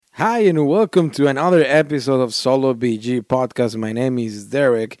Hi, and welcome to another episode of Solo BG Podcast. My name is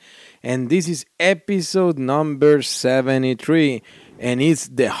Derek, and this is episode number 73, and it's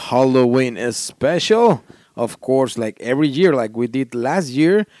the Halloween special. Of course, like every year, like we did last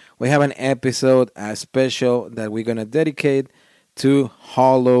year, we have an episode, a special that we're gonna dedicate to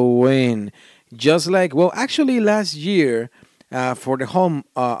Halloween. Just like, well, actually, last year, for the whole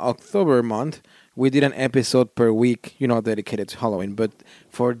October month, we did an episode per week, dedicated to Halloween. But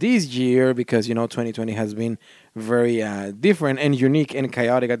for this year, because 2020 has been very different and unique and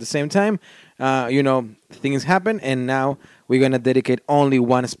chaotic at the same time, things happen, and now we're gonna dedicate only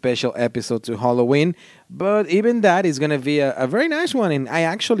one special episode to Halloween. But even that is gonna be a very nice one, and I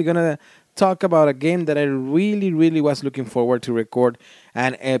actually gonna talk about a game that I really, really was looking forward to record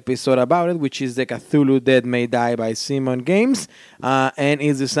an episode about it, which is the Cthulhu Dead May Die by Simon Games, and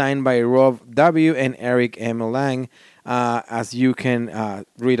is designed by Rob W. and Eric M. Lang, as you can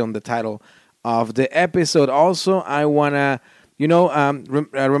read on the title of the episode. Also, I want to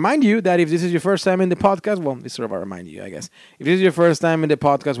remind you that if this is your first time in the podcast, well, this sort of remind you, I guess. If this is your first time in the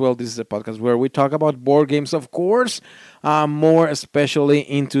podcast, well, this is a podcast where we talk about board games, of course, more especially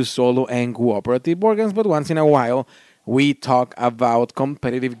into solo and cooperative board games, but once in a while, we talk about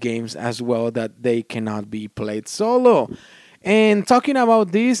competitive games as well that they cannot be played solo. And talking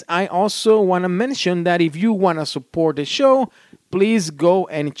about this, I also want to mention that if you want to support the show, please go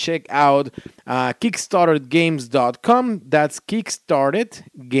and check out kickstartedgames.com. That's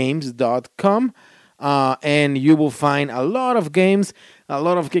kickstartedgames.com. And you will find a lot of games, a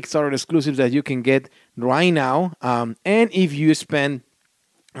lot of Kickstarter exclusives that you can get right now. And if you spend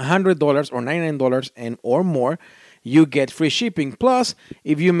 $100 or $99 and or more, you get free shipping. Plus,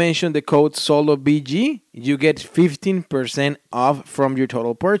 if you mention the code SOLOBG, you get 15% off from your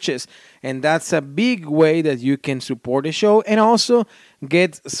total purchase. And that's a big way that you can support the show and also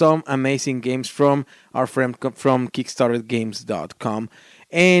get some amazing games from our friend from kickstartedgames.com.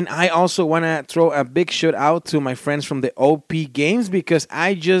 And I also want to throw a big shout out to my friends from the OP Games, because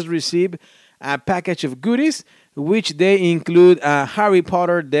I just received a package of goodies, which they include Harry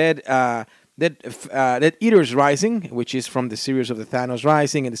Potter Dead Eaters Rising, which is from the series of the Thanos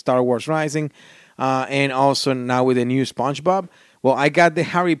Rising and the Star Wars Rising, and also now with the new SpongeBob. Well, I got the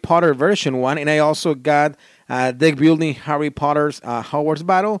Harry Potter version one, and I also got deck building Harry Potter's Hogwarts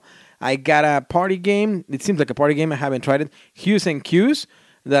Battle. I got a party game. It seems like a party game. I haven't tried it. Hues and Cues,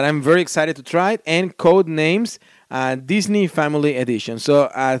 that I'm very excited to try it, and Code Names Disney Family Edition. So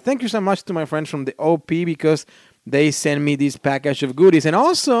thank you so much to my friends from the OP, because they sent me this package of goodies. And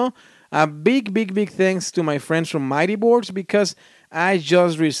also a big, big, big thanks to my friends from Mighty Boards, because I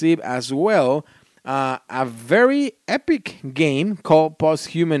just received as well a very epic game called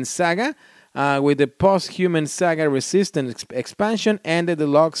Post-Human Saga, with the Post-Human Saga Resistance expansion and the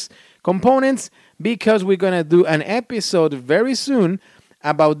deluxe components, because we're going to do an episode very soon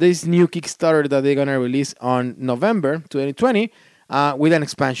about this new Kickstarter that they're going to release on November 2020, with an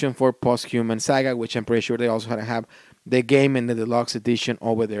expansion for Post-Human Saga, which I'm pretty sure they also have the game and the deluxe edition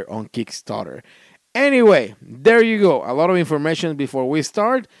over there on Kickstarter. Anyway, there you go. A lot of information before we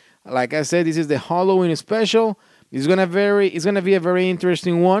start. Like I said, this is the Halloween special. It's gonna be a very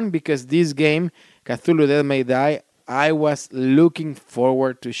interesting one, because this game, Cthulhu Dead May Die, I was looking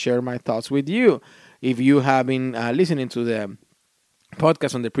forward to share my thoughts with you. If you have been listening to the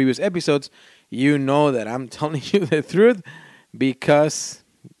podcast on the previous episodes, you know that I'm telling you the truth, because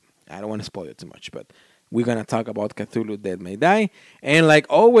I don't want to spoil it too much, but we're going to talk about Cthulhu Dead May Die. And like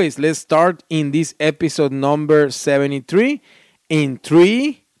always, let's start in this episode number 73 in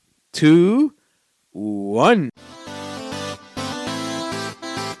 3, 2, 1.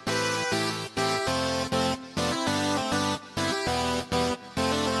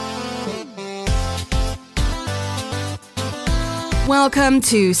 Welcome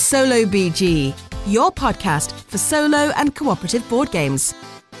to Solo BG, your podcast for solo and cooperative board games.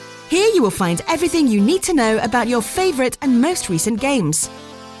 Here you will find everything you need to know about your favorite and most recent games.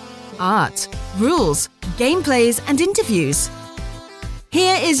 Art, rules, gameplays, and interviews.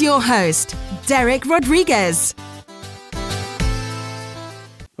 Here is your host, Derek Rodriguez.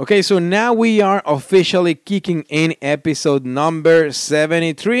 Okay, so now we are officially kicking in episode number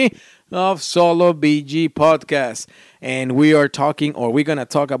 73 of Solo BG Podcast. And we're going to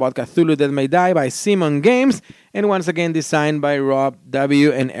talk about Cthulhu Dead May Die by Simon Games. And once again, designed by Rob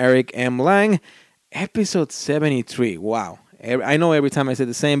W. and Eric M. Lang. Episode 73. Wow. I know every time I say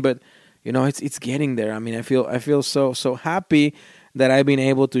the same, but, it's getting there. I mean, I feel so happy that I've been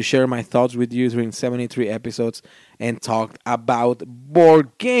able to share my thoughts with you during 73 episodes and talked about board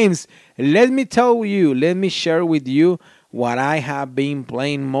games. Let me share with you what I have been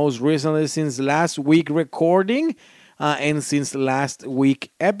playing most recently since last week recording and since last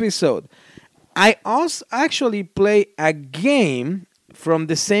week episode. I also actually play a game from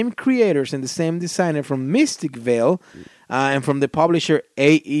the same creators and the same designer from Mystic Vale and from the publisher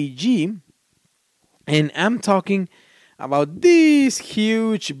AEG. And I'm talking about this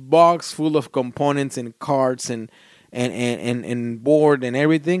huge box full of components and cards and board and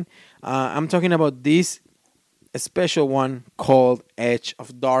everything. I'm talking about this special one called Edge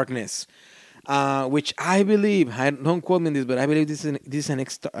of Darkness, which I believe, don't quote me on this, but I believe this is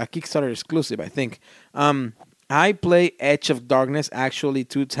a Kickstarter exclusive, I think. I play Edge of Darkness actually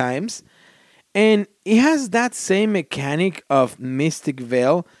 2 times, and it has that same mechanic of Mystic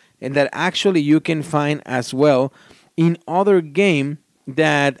Vale, and that actually you can find as well in other game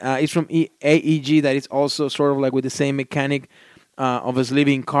that is from AEG, that is also sort of like with the same mechanic of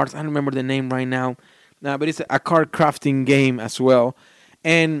sleeving cards. I don't remember the name right now, but it's a card crafting game as well.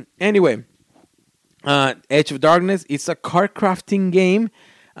 And anyway, Edge of Darkness, it's a card crafting game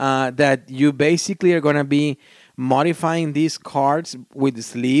that you basically are going to be modifying these cards with the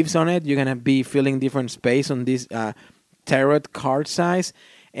sleeves on it. You're going to be filling different space on this tarot card size,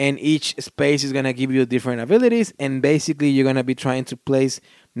 and each space is going to give you different abilities, and basically you're going to be trying to place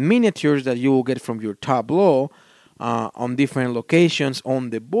miniatures that you will get from your tableau on different locations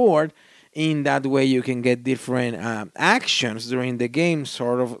on the board. In that way you can get different actions during the game,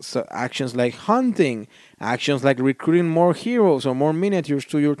 so actions like hunting, actions like recruiting more heroes or more miniatures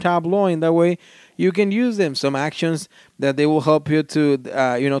to your tableau. In that way you can use them. Some actions that they will help you to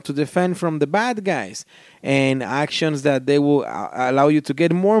to defend from the bad guys, and actions that they will allow you to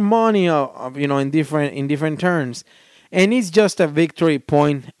get more money in different turns. And it's just a victory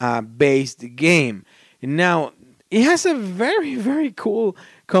point based game. Now it has a very, very cool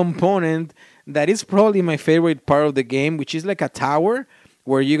component that is probably my favorite part of the game, which is like a tower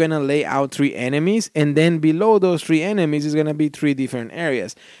where you're going to lay out 3 enemies, and then below those 3 enemies is going to be 3 different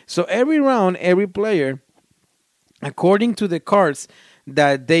areas. So every round, every player, according to the cards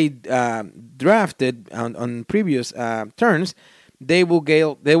that they drafted on previous turns, they will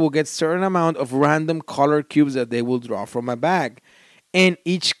get certain amount of random color cubes that they will draw from a bag. And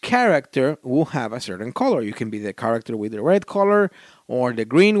each character will have a certain color. You can be the character with the red color, or the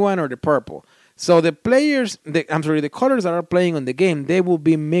green one, or the purple. So the colors that are playing on the game, they will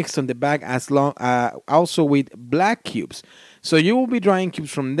be mixed on the bag also with black cubes. So you will be drawing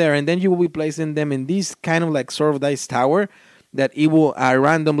cubes from there, and then you will be placing them in this kind of like sort of dice tower that it will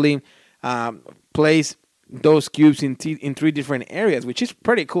randomly place those cubes in 3 different areas, which is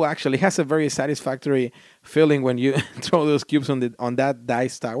pretty cool. Actually, it has a very satisfactory feeling when you throw those cubes on that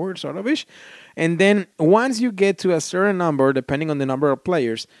dice tower, sort of ish. And then once you get to a certain number, depending on the number of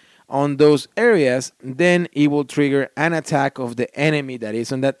players on those areas, then it will trigger an attack of the enemy that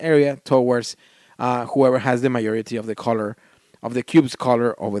is on that area towards whoever has the majority of the color of the cube's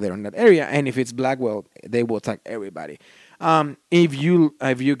color over there in that area. And if it's black, well, they will attack everybody. If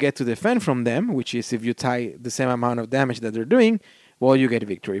you get to defend from them, which is if you tie the same amount of damage that they're doing, well, you get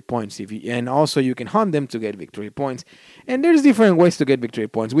victory points. And also you can hunt them to get victory points. And there's different ways to get victory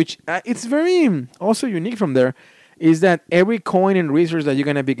points, which it's very also unique from there, is that every coin and resource that you're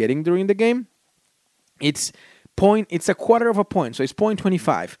going to be getting during the game, it's a quarter of a point, so it's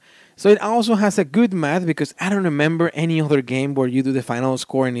 0.25. So it also has a good math, because I don't remember any other game where you do the final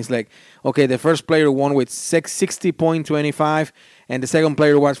score and it's like, okay, the first player won with 60.25 and the second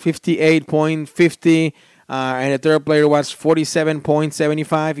player was 58.50 and the third player was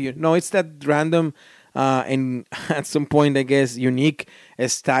 47.75. No, it's that random and at some point, I guess, unique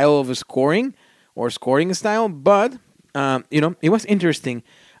style of scoring or scoring style. But, it was interesting.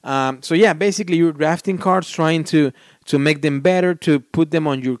 So yeah, basically you're drafting cards, trying to make them better, to put them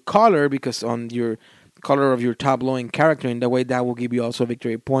on your color, because on your color of your tableau and character, in that way that will give you also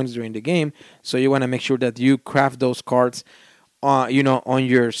victory points during the game. So you want to make sure that you craft those cards, on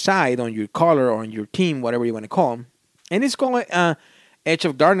your side, on your color, or on your team, whatever you want to call them. And it's called Edge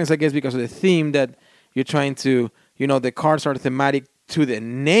of Darkness, I guess, because of the theme that you're trying to, the cards are thematic to the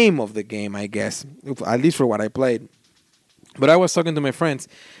name of the game, I guess, at least for what I played. But I was talking to my friends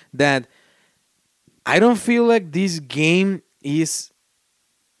that I don't feel like this game is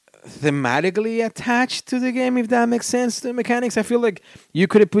thematically attached to the game, if that makes sense, the mechanics. I feel like you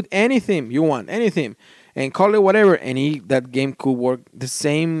could have put any theme you want, anything, and call it whatever, and that game could work the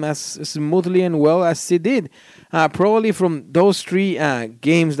same as smoothly and well as it did. Probably from those 3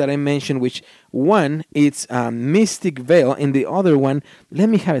 games that I mentioned, which one, it's Mystic Vale, and the other one, let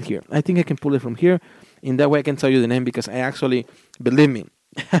me have it here. I think I can pull it from here. In that way, I can tell you the name, because I actually, believe me,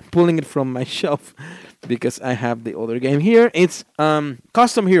 I'm pulling it from my shelf because I have the other game here. It's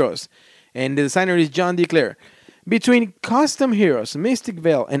Custom Heroes, and the designer is John D. Clare. Between Custom Heroes, Mystic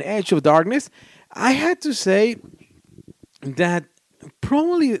Vale, and Edge of Darkness, I had to say that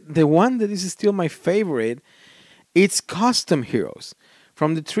probably the one that is still my favorite, it's Custom Heroes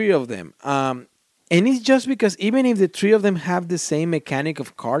from the three of them. And it's just because even if the three of them have the same mechanic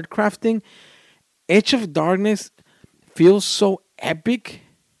of card crafting, Edge of Darkness feels so epic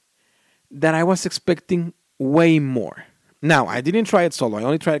that I was expecting way more. Now, I didn't try it solo, I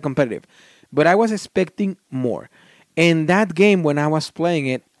only tried it competitive, but I was expecting more. And that game, when I was playing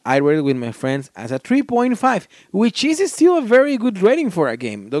it, I rated it with my friends as a 3.5, which is still a very good rating for a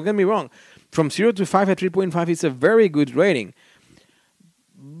game. Don't get me wrong. From 0 to 5 at 3.5 is a very good rating.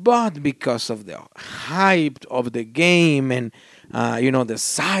 But because of the hype of the game and the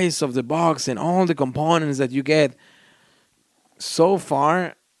size of the box and all the components that you get, so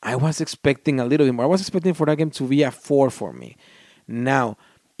far I was expecting a little bit more. I was expecting for that game to be a 4 for me. Now,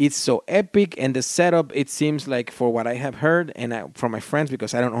 it's so epic, and the setup, it seems like, for what I have heard and from my friends,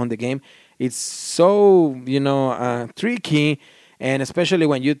 because I don't own the game, it's so tricky, and especially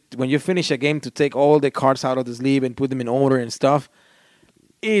when you finish a game, to take all the cards out of the sleeve and put them in order and stuff.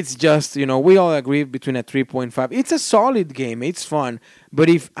 It's just, we all agree between a 3.5. It's a solid game. It's fun. But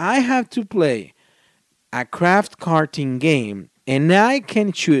if I have to play a craft karting game and I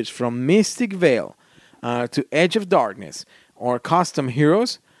can choose from Mystic Vale to Edge of Darkness or Custom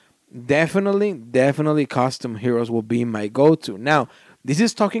Heroes, definitely Custom Heroes will be my go-to. Now, this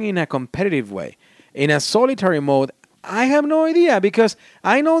is talking in a competitive way. In a solitary mode, I have no idea, because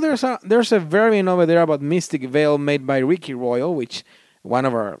I know there's a variant over there about Mystic Vale made by Ricky Royal, which one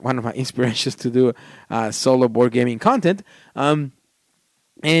of my inspirations to do solo board gaming content. And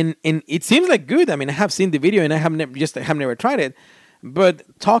it seems like good. I mean, I have seen the video and I have never tried it.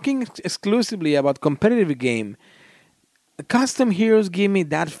 But talking exclusively about competitive game, Custom Heroes give me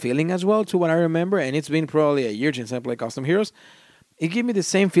that feeling as well, to what I remember, and it's been probably a year since I played Custom Heroes. It gave me the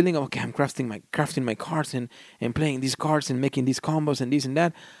same feeling of, okay, I'm crafting my cards and playing these cards and making these combos and this and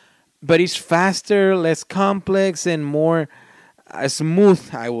that. But it's faster, less complex, and more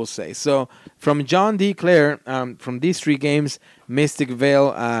smooth, I will say. So from John D. Clare, from these three games, Mystic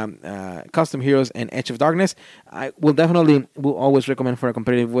Vale, Custom Heroes, and Edge of Darkness, I will always recommend for a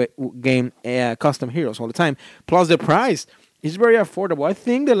competitive game Custom Heroes all the time. Plus the price is very affordable. I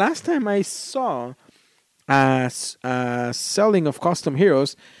think the last time I saw selling of Custom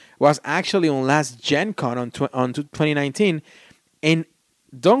Heroes was actually on last Gen Con on 2019. And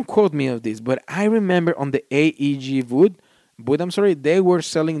don't quote me on this, but I remember on the AEG booth, they were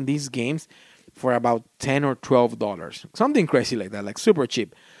selling these games for about $10 or $12. Something crazy like that, like super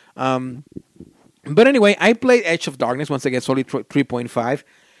cheap. But anyway, I played Edge of Darkness, once again, solid 3.5.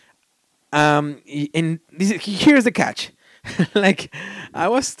 And here's the catch. Like, I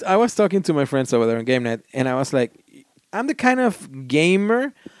was talking to my friends over there on Game Night, and I was like, I'm the kind of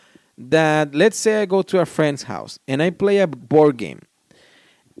gamer that, let's say I go to a friend's house and I play a board game.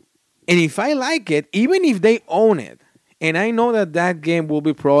 And if I like it, even if they own it, and I know that game will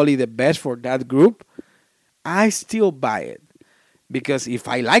be probably the best for that group, I still buy it. Because if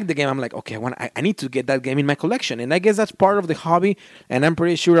I like the game, I'm like, okay, I need to get that game in my collection. And I guess that's part of the hobby. And I'm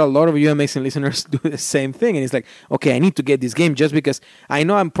pretty sure a lot of you amazing listeners do the same thing. And it's like, okay, I need to get this game just because I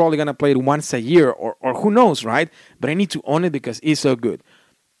know I'm probably going to play it once a year or who knows, right? But I need to own it because it's so good.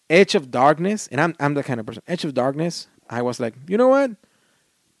 Edge of Darkness, and I'm the kind of person, Edge of Darkness, I was like, you know what?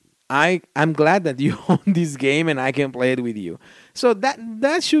 I'm glad that you own this game and I can play it with you. So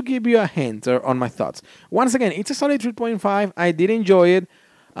that should give you a hint on my thoughts. Once again, it's a solid 3.5. I did enjoy it.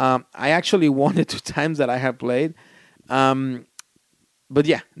 I actually won the 2 times that I have played. But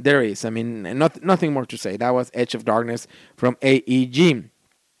yeah, there is. I mean, nothing more to say. That was Edge of Darkness from AEG.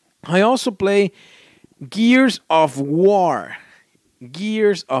 I also play Gears of War.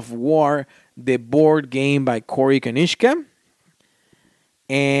 Gears of War, the board game by Corey Konishka.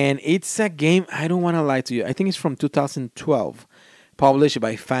 And it's a game, I don't want to lie to you, I think it's from 2012, published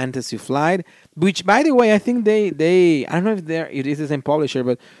by Fantasy Flight, which, by the way, I think they I don't know if it is the same publisher,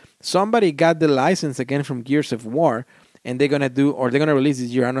 but somebody got the license again from Gears of War, and they're going to release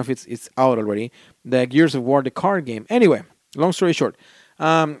this year, I don't know if it's out already, the Gears of War, the card game. Anyway, long story short,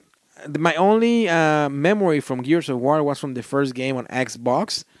 my only memory from Gears of War was from the first game on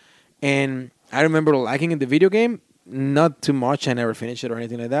Xbox, and I remember liking the video game. Not too much. I never finished it or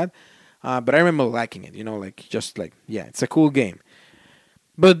anything like that. But I remember liking it. It's a cool game.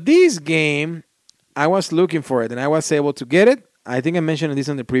 But this game, I was looking for it and I was able to get it. I think I mentioned this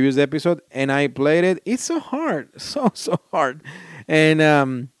in the previous episode and I played it. It's so hard. So hard.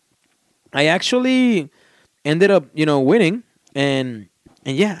 And I actually ended up, winning. And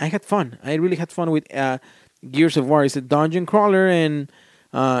yeah, I had fun. I really had fun with Gears of War. It's a dungeon crawler, and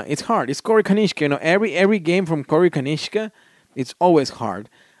it's hard. It's Cory Kanishka. Every game from Cory Kanishka, it's always hard.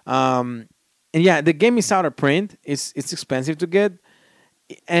 And yeah, the game is out of print. It's expensive to get.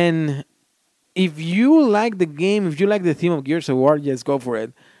 And if you like the game, if you like the theme of Gears of War, just go for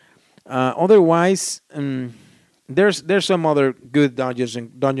it. Otherwise, there's some other good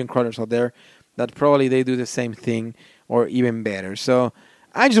dungeon crawlers out there that probably they do the same thing or even better. So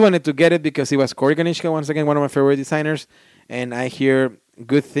I just wanted to get it because it was Cory Kanishka, once again, one of my favorite designers, and I hear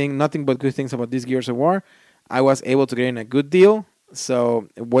nothing but good things about this Gears of War. I was able to get in a good deal, so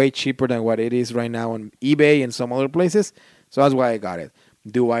way cheaper than what it is right now on eBay and some other places. So that's why I got it.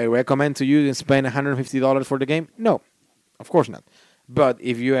 Do I recommend to you to spend $150 for the game? No, of course not. But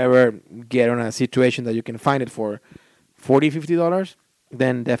if you ever get on a situation that you can find it for $40, $50,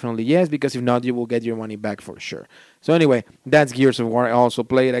 then definitely yes, because if not, you will get your money back for sure. So anyway, that's Gears of War. I also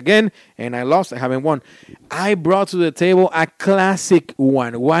played again, and I lost. I haven't won. I brought to the table a classic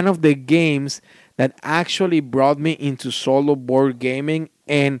one of the games that actually brought me into solo board gaming,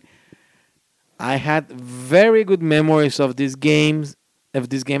 and I had very good memories of this game.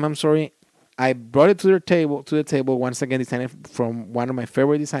 I brought it to the table once again, designed from one of my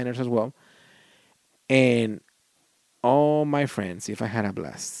favorite designers as well. And oh, my friends, if I had a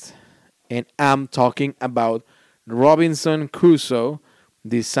blast. And I'm talking about Robinson Crusoe,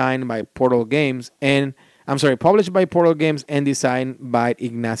 designed by Portal Games, and published by Portal Games and designed by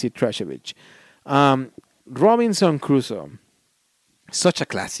Ignacy Treshevich. Robinson Crusoe, such a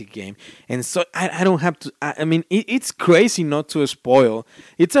classic game, and so I don't have to. I mean, it's crazy not to spoil.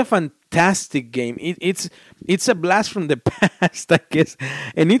 It's a fantastic game. It's a blast from the past, I guess,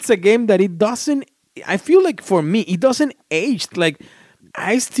 and it's a game that it doesn't. I feel like for me, it doesn't age. Like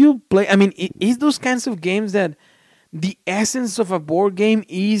I still play. I mean, it's those kinds of games that the essence of a board game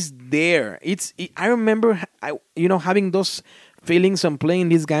is there. I remember, having those feelings on playing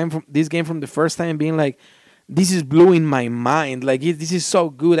this game from the first time and being like, this is blowing my mind. Like, this is so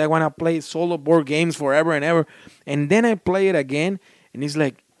good. I want to play solo board games forever and ever. And then I play it again, and it's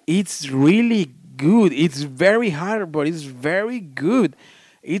like, it's really good. It's very hard, but it's very good.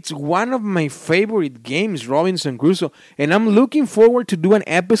 It's one of my favorite games, Robinson Crusoe. And I'm looking forward to do an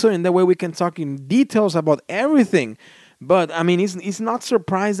episode, and that way we can talk in details about everything. But, I mean, it's not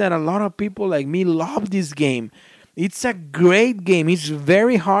surprised that a lot of people like me love this game. It's a great game. It's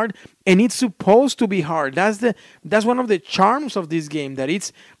very hard, and it's supposed to be hard. That's one of the charms of this game, that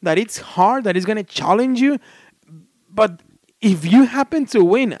it's hard, that it's going to challenge you. But if you happen to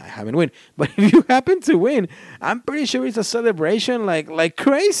win, I haven't won, but if you happen to win, I'm pretty sure it's a celebration like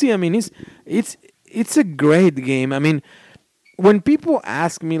crazy. I mean, it's a great game. I mean, when people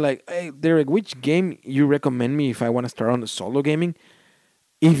ask me like, "Hey, Derek, which game you recommend me if I want to start on the solo gaming?"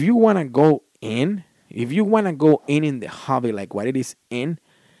 If you want to go in the hobby like what it is in,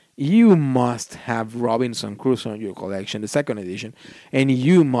 you must have Robinson Crusoe in your collection, the second edition, and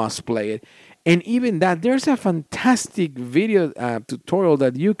you must play it. And even that, there's a fantastic video tutorial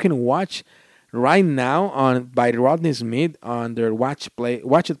that you can watch right now by Rodney Smith on their Watch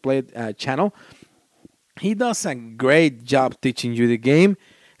It Play channel. He does a great job teaching you the game.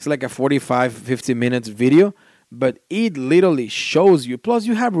 It's like a 45-50 minutes video, but it literally shows you. Plus,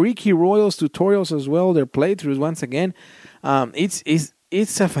 you have Ricky Royals tutorials as well, their playthroughs once again.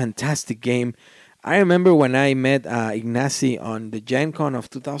 It's a fantastic game. I remember when I met Ignacy on the Gen Con of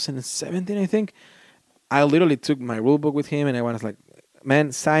 2017, I think. I literally took my rulebook with him, and I was like,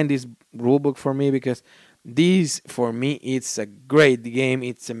 man, sign this rulebook for me, because this, for me, it's a great game.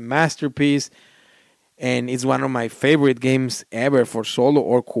 It's a masterpiece, and it's one of my favorite games ever for solo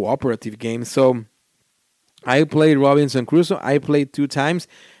or cooperative games. So I played Robinson Crusoe. I played 2 times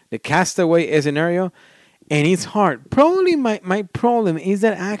the Castaway scenario, and it's hard. Probably my problem is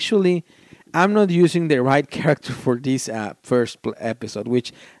that actually I'm not using the right character for this first episode,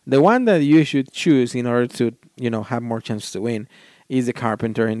 which the one that you should choose in order to, have more chance to win is the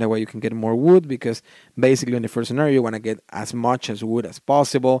carpenter, and that way you can get more wood, because basically in the first scenario you want to get as much as wood as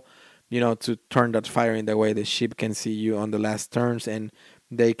possible, to turn that fire in the way the ship can see you on the last turns and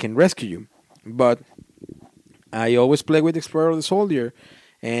they can rescue you. But I always play with Explorer the Soldier,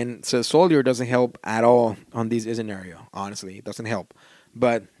 and so Soldier doesn't help at all on this scenario. Honestly, it doesn't help.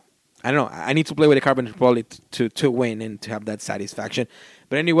 But I don't know. I need to play with the Carpenter probably to win and to have that satisfaction.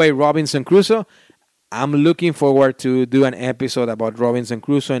 But anyway, Robinson Crusoe. I'm looking forward to do an episode about Robinson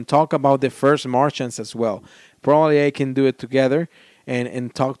Crusoe and talk about the first Martians as well. Probably I can do it together.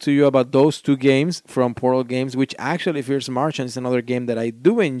 and talk to you about those two games from Portal Games, which actually Fierce Martian is another game that I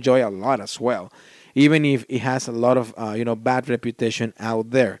do enjoy a lot as well, even if it has a lot of bad reputation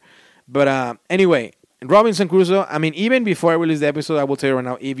out there. But anyway, Robinson Crusoe, I mean, even before I release the episode, I will tell you right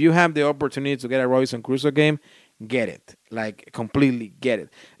now, if you have the opportunity to get a Robinson Crusoe game, get it. Like, completely get it.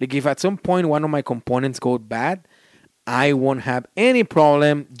 Like, if at some point one of my components go bad, I won't have any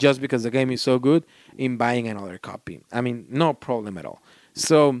problem just because the game is so good in buying another copy. I mean, no problem at all.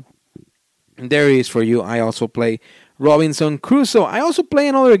 So, there it is for you. I also play Robinson Crusoe. I also play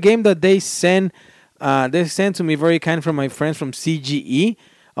another game that they sent to me, very kind, from my friends from CGE,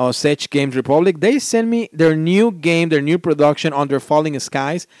 Sech Games Republic. They sent me their new game, their new production, Under Falling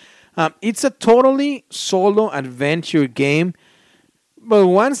Skies. It's a totally solo adventure game, but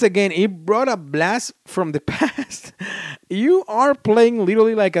once again, it brought a blast from the past. You are playing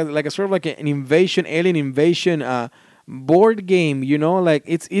literally like a sort of like an alien invasion board game. Like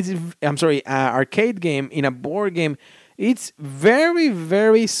it's arcade game in a board game. It's very,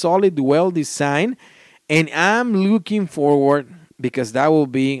 very solid, well designed, and I'm looking forward, because that will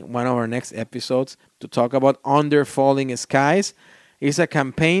be one of our next episodes, to talk about Under Falling Skies. It's a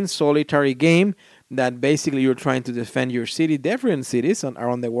campaign solitary game that basically you're trying to defend your city, different cities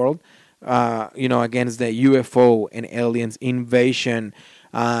around the world, against the UFO and aliens invasion.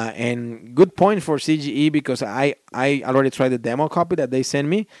 And good point for CGE, because I already tried the demo copy that they sent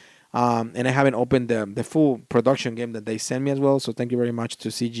me, and I haven't opened the full production game that they sent me as well. So thank you very much to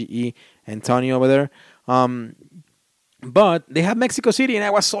CGE and Tony over there. But they have Mexico City, and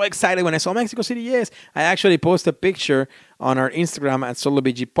I was so excited when I saw Mexico City. Yes, I actually posted a picture on our Instagram at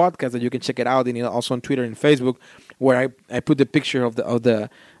SoloBG Podcast that you can check it out, and also on Twitter and Facebook, where I put the picture of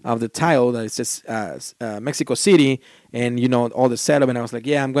the tile that says Mexico City, and all the setup. And I was like,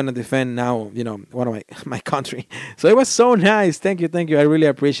 yeah, I'm gonna defend now, one of my country. So it was so nice. Thank you. I really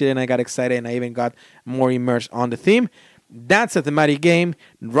appreciate it, and I got excited, and I even got more immersed on the theme. That's a thematic game.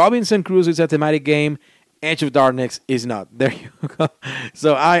 Robinson Crusoe is a thematic game. Edge of Darkness is not. There you go.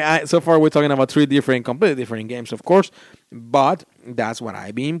 So so far we're talking about three completely different games, of course, but that's what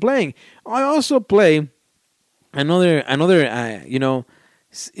I've been playing. I also play another.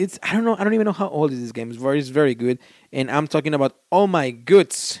 It's I don't even know how old is this game. It's very good, and I'm talking about Oh My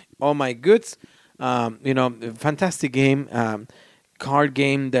Goods. Oh My Goods. Fantastic game, card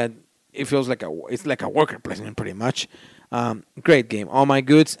game that it feels like it's like a worker placement pretty much. Great game. Oh My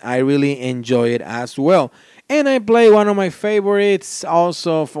Goods. I really enjoy it as well. And I play one of my favorites,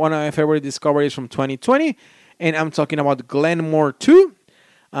 also one of my favorite discoveries from 2020. And I'm talking about Glenmore 2.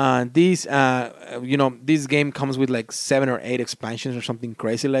 This game comes with like 7 or 8 expansions or something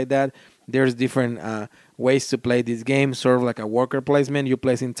crazy like that. There's different ways to play this game, sort of like a worker placement. You're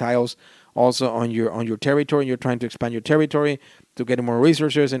placing tiles also on your territory. You're trying to expand your territory to get more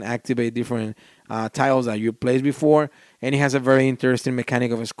resources and activate different tiles that you placed before. And it has a very interesting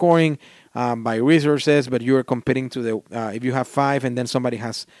mechanic of scoring by resources, but you're competing to the if you have 5 and then somebody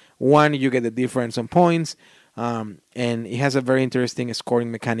has 1, you get the difference on points. And it has a very interesting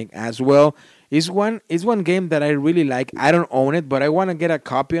scoring mechanic as well. It's one game that I really like. I don't own it, but I want to get a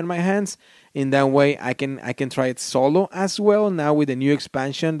copy on my hands. In that way, I can try it solo as well. Now with the new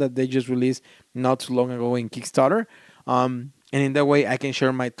expansion that they just released not too long ago in Kickstarter, and in that way, I can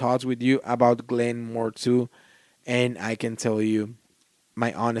share my thoughts with you about Glenmore 2, and I can tell you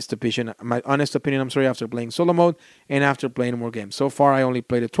my honest opinion. After playing solo mode and after playing more games. So far, I only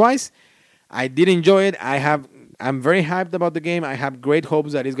played it twice. I did enjoy it. I'm very hyped about the game. I have great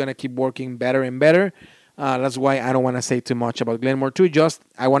hopes that it's going to keep working better and better. That's why I don't want to say too much about Glenmore 2. Just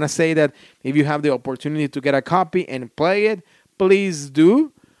I want to say that if you have the opportunity to get a copy and play it, please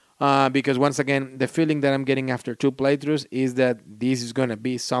do. Because once again, the feeling that I'm getting after 2 playthroughs is that this is going to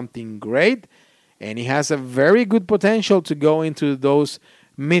be something great. And it has a very good potential to go into those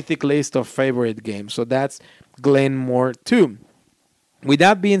mythic list of favorite games. So that's Glenmore 2. With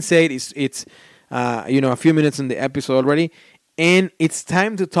that being said, it's a few minutes in the episode already, and it's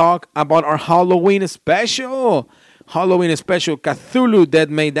time to talk about our Halloween special. Cthulhu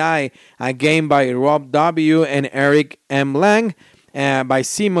Dead May Die, a game by Rob W. and Eric M. Lang, by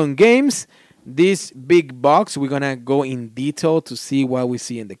Simon Games. This big box, we're going to go in detail to see what we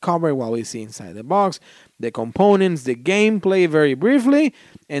see in the cover, what we see inside the box, the components, the gameplay very briefly,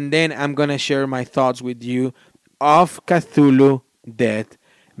 and then I'm going to share my thoughts with you of Cthulhu Dead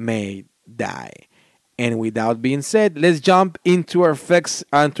May Die. And without being said, let's jump into our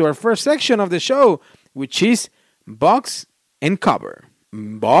first section of the show, which is Box and Cover.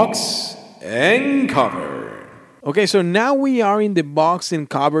 Box and Cover. Okay, so now we are in the box and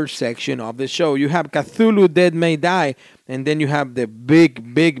cover section of the show. You have Cthulhu Dead May Die, and then you have the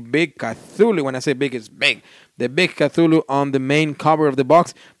big, big, big Cthulhu. When I say big, it's big. The big Cthulhu on the main cover of the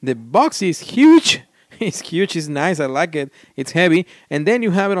box. The box is huge. It's huge. It's nice. I like it. It's heavy. And then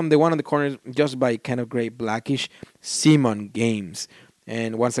you have it on the one on the corner, just by kind of gray, blackish, Simon Games.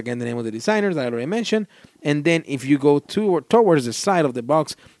 And once again, the name of the designers that I already mentioned. And then if you go towards the side of the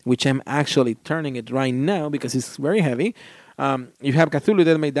box, which I'm actually turning it right now because it's very heavy, you have Cthulhu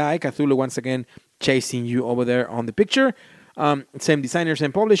Dead May Die. Cthulhu, once again, chasing you over there on the picture. Same designer,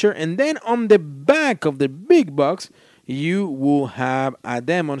 same publisher. And then on the back of the big box, you will have a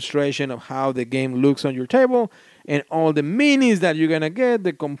demonstration of how the game looks on your table and all the minis that you're going to get,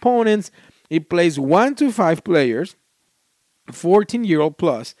 the components. It plays 1 to 5 players. 14-year-old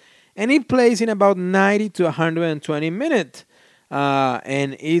plus, and it plays in about 90 to 120 minutes.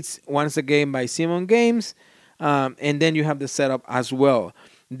 And it's once again by Simon Games. And then you have the setup as well.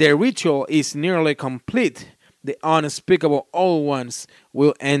 The ritual is nearly complete. The unspeakable old ones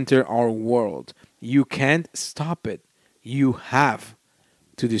will enter our world. You can't stop it. You have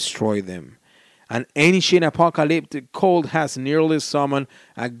to destroy them. An ancient apocalyptic cult has nearly summoned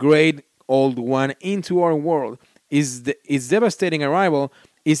a great old one into our world. Its devastating arrival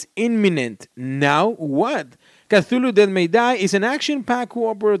is imminent. Now what? Cthulhu Dead May Die is an action-packed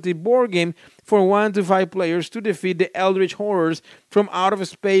cooperative board game for 1 to 5 players to defeat the eldritch horrors from out of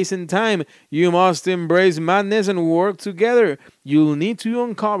space and time. You must embrace madness and work together. You'll need to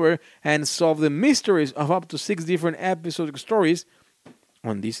uncover and solve the mysteries of up to 6 different episodic stories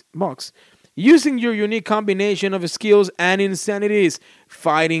on this box, using your unique combination of skills and insanities,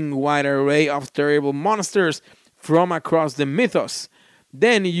 fighting a wide array of terrible monsters from across the mythos.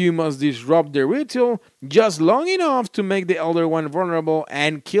 Then you must disrupt the ritual just long enough to make the Elder One vulnerable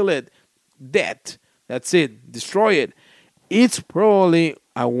and kill it. Dead. That's it. Destroy it. It's probably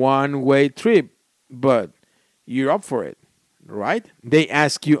a one-way trip, but you're up for it, right? They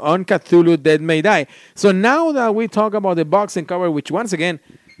ask you on Cthulhu Dead May Die. So now that we talk about the box and cover, which once again,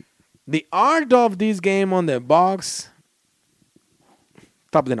 the art of this game on the box,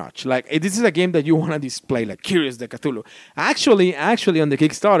 top of the notch. Like, this is a game that you want to display, like Curious the Cthulhu. Actually, on the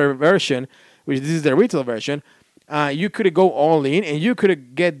Kickstarter version, which this is the retail version, you could go all in and you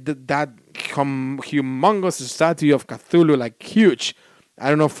could get that humongous statue of Cthulhu, like huge. I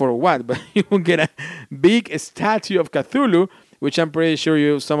don't know for what, but you will get a big statue of Cthulhu, which I'm pretty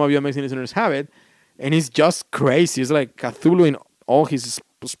sure some of you amazing listeners have it, and it's just crazy. It's like Cthulhu in all his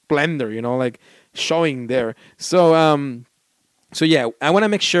splendor, like showing there. So yeah, I want to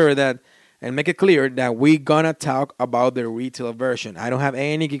make sure that and make it clear that we're gonna talk about the retail version. I don't have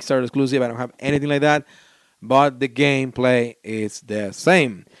any Kickstarter exclusive. I don't have anything like that, but the gameplay is the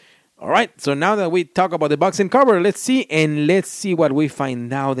same. All right. So now that we talk about the box and cover, let's see what we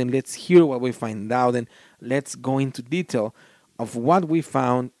find out, and let's hear what we find out, and let's go into detail of what we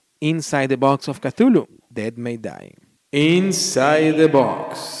found inside the box of Cthulhu Dead May Die. Inside the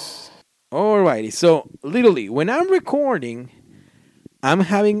box. Alrighty. So literally, when I'm recording, I'm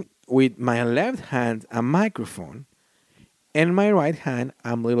having with my left hand a microphone, and my right hand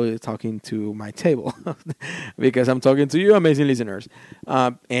I'm literally talking to my table because I'm talking to you, amazing listeners.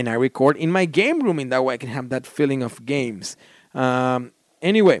 And I record in my game room, in that way I can have that feeling of games.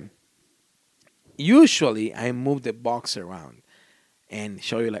 Anyway, usually I move the box around and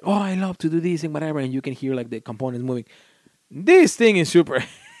show you like, oh, I love to do this and whatever, and you can hear like the components moving. This thing is super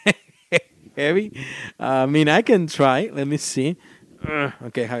heavy. I mean, I can try. Let me see.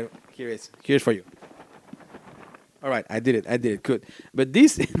 Okay, here's for you. All right, I did it. Good. But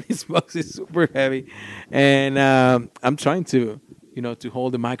this box is super heavy, and I'm trying to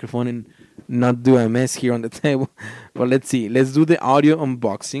hold the microphone and not do a mess here on the table. But let's see. Let's do the audio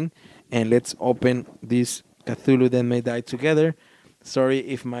unboxing, and let's open this Cthulhu Dead May Die together. Sorry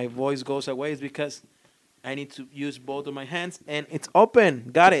if my voice goes away. It's because I need to use both of my hands, and it's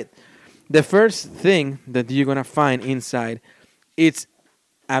open. Got it. The first thing that you're gonna find inside, it's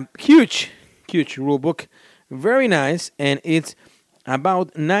a huge rule book. Very nice, and it's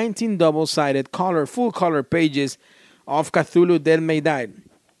about 19 double-sided full color pages of Cthulhu Dead May Die.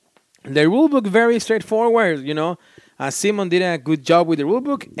 The rulebook very straightforward, Simon did a good job with the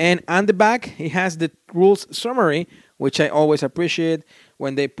rulebook, and on the back it has the rules summary, which I always appreciate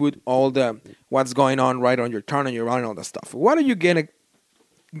when they put all the what's going on right on your turn and your round and all that stuff. What are you gonna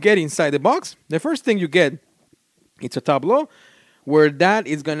get inside the box? The first thing you get, it's a tableau where that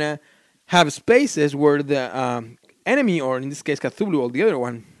is gonna have spaces where the enemy, or in this case Cthulhu or the other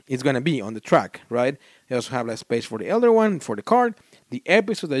one, is gonna be on the track, right? They also have a space for the elder one, for the card, the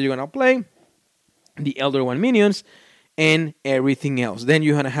episode that you're gonna play, the Elder One minions, and everything else. Then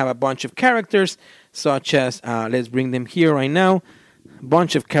you're going to have a bunch of characters, such as, let's bring them here right now,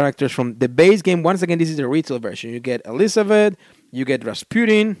 bunch of characters from the base game. Once again, this is the retail version. You get Elizabeth, you get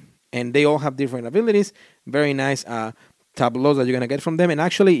Rasputin, and they all have different abilities. Very nice tableaus that you're gonna get from them. And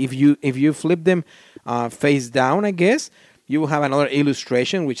actually, if you flip them face down, I guess you will have another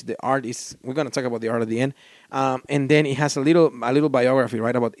illustration, which the art is. We're gonna talk about the art at the end. And then it has a little biography,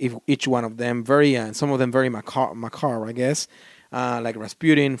 right, about each one of them. Very some of them very macabre, I guess. Like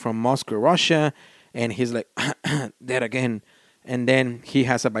Rasputin from Moscow, Russia, and he's like dead again. And then he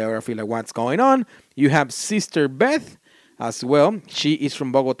has a biography like what's going on. You have Sister Beth as well. She is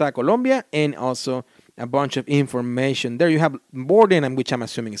from Bogota, Colombia, and also a bunch of information. There you have Borden, which I'm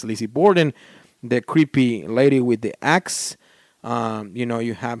assuming is Lizzie Borden, the creepy lady with the axe.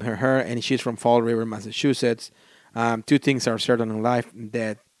 You have her, and she's from Fall River, Massachusetts. Two things are certain in life: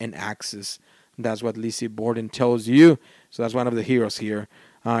 death and axes. That's what Lizzie Borden tells you. So that's one of the heroes here.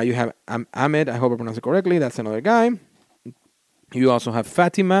 You have Ahmed. I hope I pronounced it correctly. That's another guy. You also have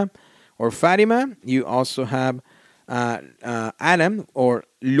Fatima. You also have Adam, or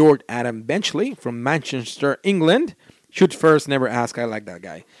Lord Adam Benchley from Manchester, England. Shoot first, never ask. I like that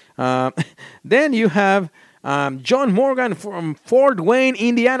guy. Then you have John Morgan from Fort Wayne,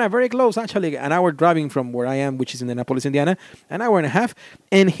 Indiana. Very close, actually. An hour driving from where I am, which is in Annapolis, Indiana. An hour and a half.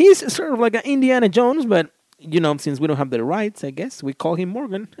 And he's sort of like an Indiana Jones, but since we don't have the rights, I guess, we call him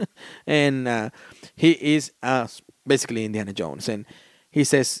Morgan. And he is basically Indiana Jones. And he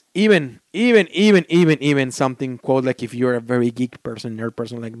says, even something, quote, like if you're a very geek person, nerd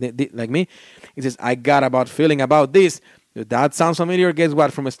person like me, he says, I got about feeling about this. That sounds familiar. Guess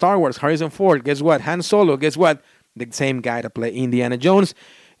what? From Star Wars, Harrison Ford. Guess what? Han Solo. Guess what? The same guy that played Indiana Jones.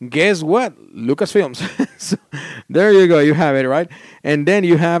 Guess what? Lucasfilms. So there you go. You have it, right? And then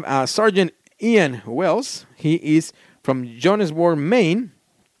you have Sergeant Ian Wells. He is from Johannesburg, Maine.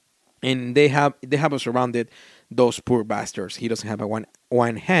 And they have us surrounded, those poor bastards. He doesn't have a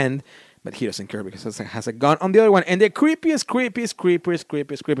one hand, but he doesn't care because he has a gun on the other one. And the creepiest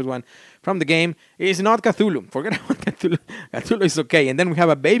one from the game is not Cthulhu. Forget about Cthulhu. Cthulhu is okay. And then we have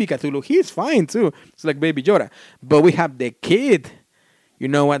a baby Cthulhu. He's fine too. It's like Baby Yoda. But we have the kid. You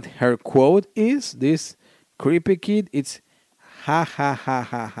know what her quote is? This creepy kid. It's ha ha ha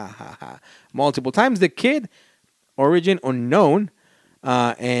ha ha ha ha. Multiple times. The kid, origin unknown.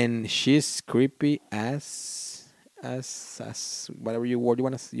 And she's creepy as whatever word you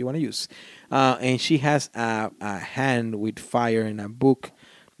want to use, and she has a hand with fire in a book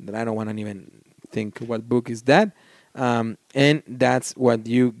that I don't want to even think what book is that, and that's what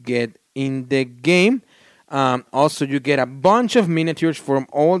you get in the game. Also, you get a bunch of miniatures from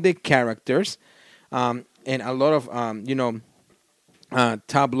all the characters, and a lot of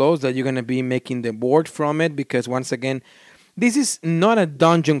tableaus that you're gonna be making the board from it, because once again, this is not a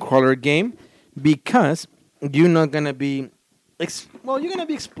dungeon crawler game, because you're not gonna be, you're gonna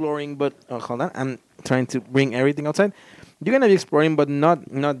be exploring, but hold on, I'm trying to bring everything outside. You're gonna be exploring, but not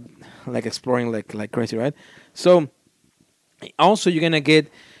like exploring like crazy, right? So also you're gonna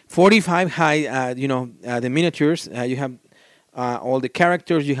get 45 high, the miniatures. You have all the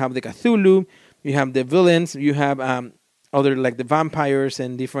characters. You have the Cthulhu. You have the villains. You have other like the vampires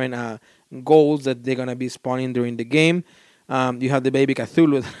and different goals that they're gonna be spawning during the game. You have the baby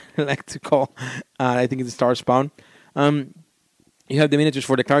Cthulhu, that I like to call. I think it's a star spawn. You have the miniatures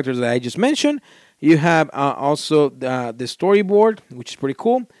for the characters that I just mentioned. You have also the storyboard, which is pretty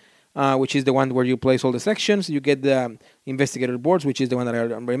cool, which is the one where you place all the sections. You get the investigator boards, which is the one that I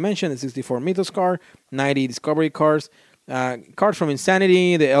already mentioned, the 64 Mythos card, 90 discovery cards, cards from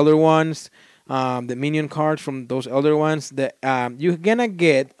Insanity, the Elder Ones, the Minion cards from those Elder Ones. You're going to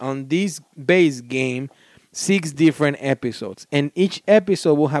get on this base game 6 different episodes, and each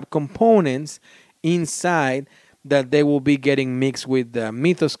episode will have components inside that they will be getting mixed with the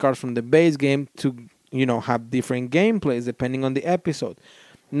Mythos cards from the base game to have different gameplays depending on the episode.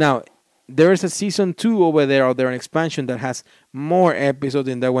 Now there is a season 2 over there, or there an expansion that has more episodes.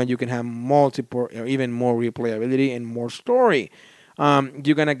 In that one you can have multiple or even more replayability and more story.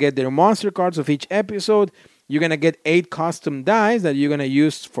 You're gonna get their monster cards of each episode. You're gonna get 8 custom dice that you're gonna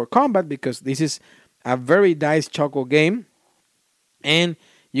use for combat, because this is a very dice choco game. And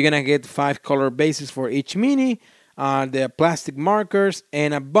you're going to get 5 color bases for each mini, the plastic markers,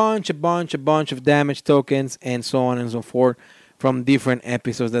 and a bunch of damage tokens, and so on and so forth, from different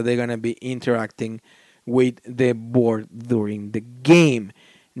episodes that they're going to be interacting with the board during the game.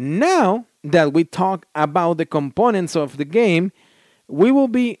 Now that we talk about the components of the game, we will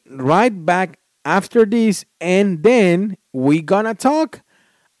be right back after this, and then we're going to talk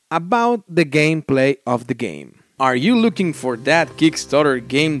about the gameplay of the game. Are you looking for that Kickstarter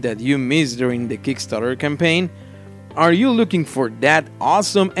game that you missed during the Kickstarter campaign? Are you looking for that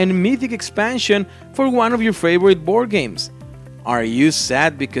awesome and mythic expansion for one of your favorite board games? Are you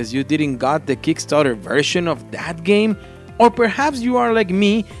sad because you didn't got the Kickstarter version of that game? Or perhaps you are like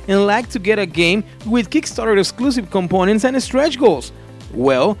me and like to get a game with Kickstarter exclusive components and stretch goals.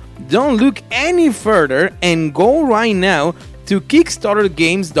 Well, don't look any further and go right now to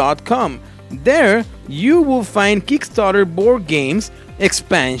kickstartergames.com. There, you will find Kickstarter board games,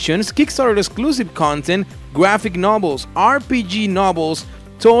 expansions, Kickstarter exclusive content, graphic novels, RPG novels,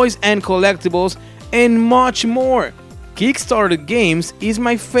 toys and collectibles, and much more. Kickstarter Games is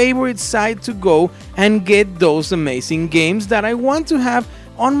my favorite site to go and get those amazing games that I want to have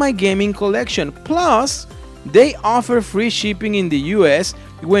on my gaming collection. Plus, they offer free shipping in the US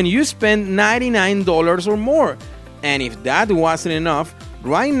when you spend $99 or more. And if that wasn't enough,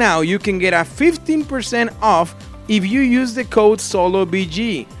 right now you can get a 15% off if you use the code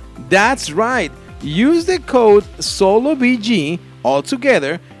SOLOBG. That's right, use the code SOLOBG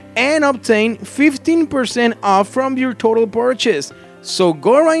altogether and obtain 15% off from your total purchase. So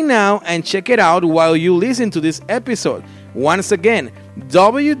go right now and check it out while you listen to this episode. Once again,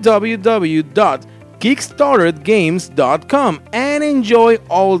 www.kickstartergames.com and enjoy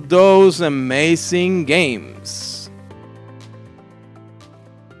all those amazing games.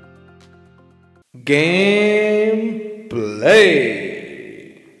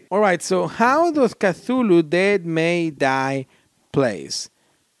 Gameplay. Alright, so how does Cthulhu Dead May Die plays?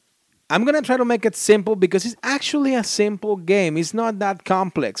 I'm going to try to make it simple because it's actually a simple game. It's not that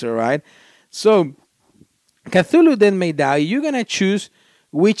complex, all right? So, Cthulhu Dead May Die, you're going to choose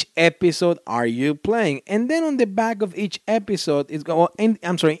which episode are you playing. And then on the back of each episode,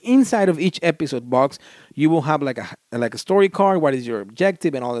 inside of each episode box, you will have like a story card, what is your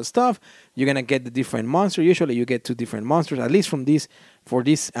objective and all that stuff. You're going to get the different monsters. Usually you get 2 different monsters, at least for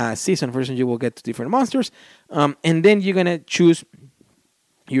this season version, you will get 2 different monsters. And then you're going to choose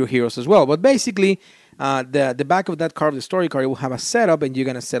your heroes as well. But basically, the back of that card, the story card, it will have a setup, and you're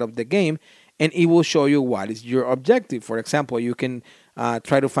going to set up the game, and it will show you what is your objective. For example, you can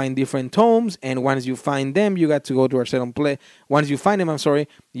try to find different tomes, and once you find them, you got to go to a certain play. Once you find them,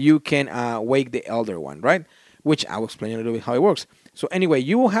 you can wake the elder one, right? Which I will explain a little bit how it works. So anyway,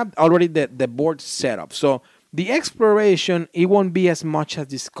 you will have already the board set up. So the exploration, it won't be as much as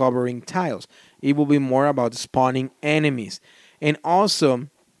discovering tiles. It will be more about spawning enemies. And also,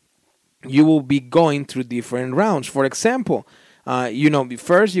 you will be going through different rounds. For example,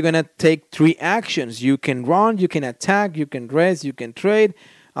 first you're going to take 3 actions. You can run, you can attack, you can rest, you can trade,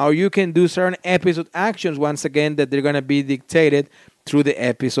 or you can do certain episode actions, once again, that they're going to be dictated through the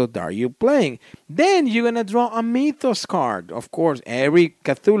episode that you're playing. Then you're going to draw a Mythos card. Of course, every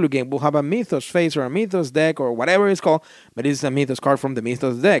Cthulhu game will have a Mythos face or a Mythos deck or whatever it's called, but it's a Mythos card from the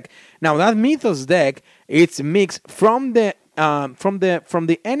Mythos deck. Now, that Mythos deck, it's mixed from the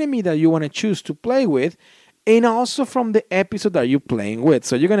enemy that you want to choose to play with, and also from the episode that you're playing with.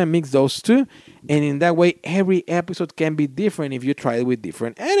 So you're going to mix those two, and in that way, every episode can be different if you try it with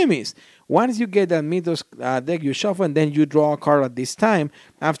different enemies. Once you get that Mythos deck, you shuffle, and then you draw a card at this time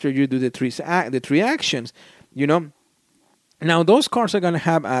after you do the three actions. Now those cards are going to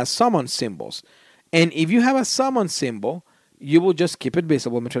have summon symbols, and if you have a summon symbol, you will just keep it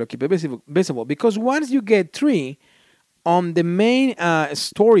visible. Make sure to keep it visible, because once you get 3 on the main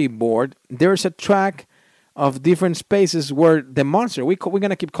storyboard, there's a track of different spaces where the monster, we're going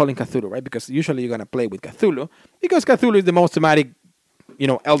to keep calling Cthulhu, right? Because usually you're going to play with Cthulhu, because Cthulhu is the most thematic,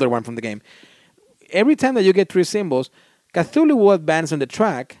 elder one from the game. Every time that you get 3 symbols, Cthulhu will advance on the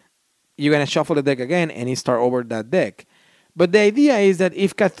track. You're going to shuffle the deck again, and he start over that deck. But the idea is that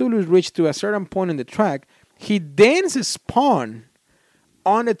if Cthulhu is reached to a certain point in the track, he then spawn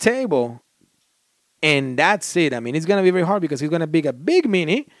on the table, and that's it. I mean, it's going to be very hard because he's going to be a big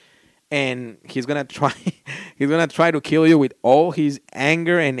mini, and he's going to try to kill you with all his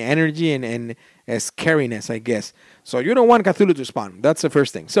anger and energy and scariness, I guess. So you don't want Cthulhu to spawn. That's the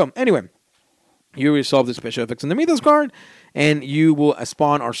first thing. So anyway, you resolve the special effects on the Mythos card, and you will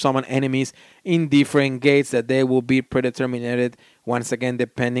spawn or summon enemies in different gates that they will be predetermined, once again,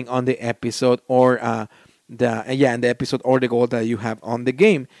 depending on the episode or the episode or the goal that you have on the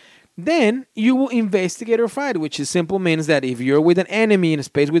game. Then you will investigate or fight, which is simple means that if you're with an enemy, in a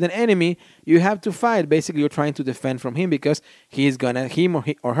space with an enemy, you have to fight. Basically, you're trying to defend from him because him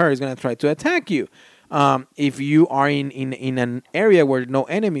or her is gonna try to attack you. If you are in an area where no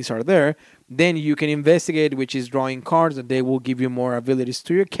enemies are there, then you can investigate, which is drawing cards that they will give you more abilities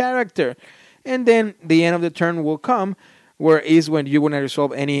to your character. And then the end of the turn will come where is when you want to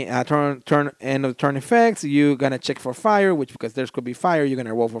resolve any turn end of turn effects. You're gonna check for fire, which because there could be fire, you're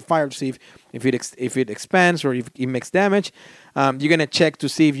gonna roll for fire to see if it expands or if it makes damage. You're gonna check to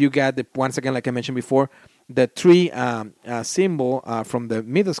see if you got the, once again, like I mentioned before, the tree symbol from the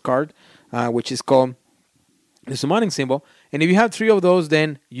Mythos card, which is called the summoning symbol. And if you have 3 of those,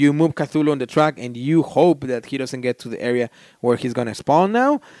 then you move Cthulhu on the track and you hope that he doesn't get to the area where he's going to spawn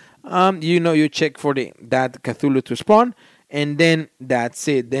now. You check for that Cthulhu to spawn, and then that's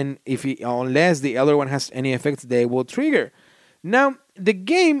it. Then unless the other one has any effects, they will trigger. Now, the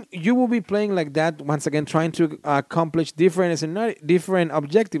game, you will be playing like that, once again, trying to accomplish different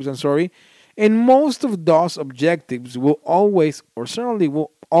objectives, and most of those objectives will always, or certainly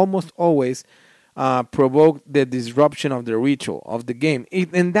will almost always, provoke the disruption of the ritual of the game.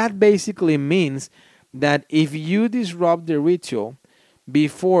 And that basically means that if you disrupt the ritual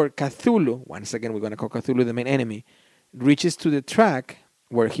before Cthulhu, once again we're going to call Cthulhu the main enemy, reaches to the track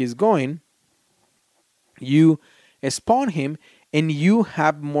where he's going, you spawn him and you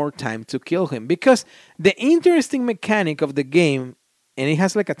have more time to kill him. Because the interesting mechanic of the game, and it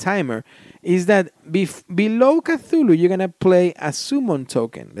has like a timer, is that below Cthulhu, you're going to play a summon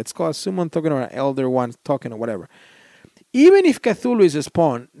token. Let's call a summon token or an Elder One token or whatever. Even if Cthulhu is a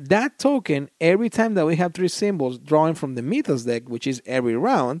spawn, that token, every time that we have 3 symbols drawing from the Mythos deck, which is every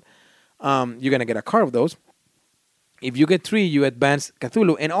round, you're going to get a card of those. If you get 3, you advance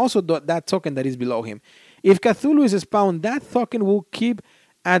Cthulhu, and also that token that is below him. If Cthulhu is a spawn, that token will keep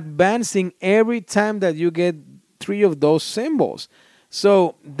advancing every time that you get 3 of those symbols.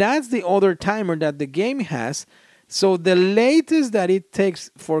 So that's the other timer that the game has. So the latest that it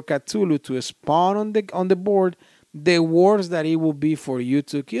takes for Cthulhu to spawn on the board, the worse that it will be for you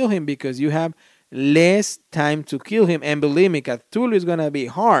to kill him, because you have less time to kill him. And believe me, Cthulhu is going to be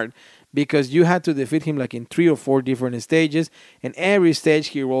hard, because you had to defeat him like in 3 or 4 different stages, and every stage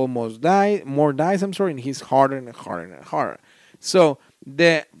he rolls more dice, and he's harder and harder and harder. So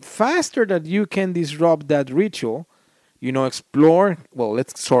the faster that you can disrupt that ritual, explore, well,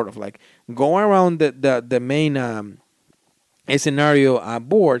 let's sort of like go around the main scenario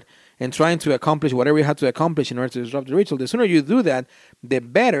board and trying to accomplish whatever you have to accomplish in order to disrupt the ritual. The sooner you do that, the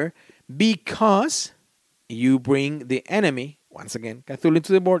better, because you bring the enemy, once again, Cthulhu,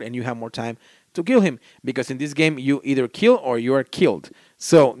 to the board, and you have more time to kill him. Because in this game, you either kill or you are killed.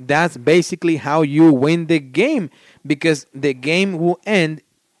 So that's basically how you win the game, because the game will end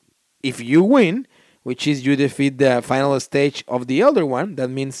if you win, which is you defeat the final stage of the Elder One.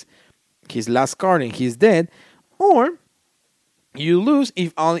 That means his last card and he's dead. Or you lose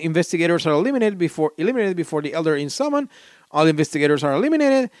if all investigators are eliminated before the Elder is summoned. All investigators are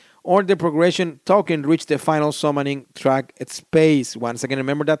eliminated, or the progression token reach the final summoning track at space. Once again,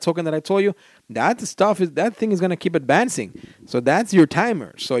 remember that token that I told you? That thing is going to keep advancing. So that's your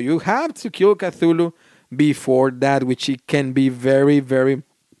timer. So you have to kill Cthulhu before that, which it can be very, very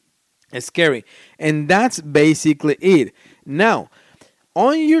scary. And that's basically it. Now,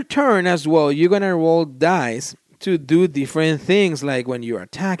 on your turn as well, you're going to roll dice to do different things, like when you're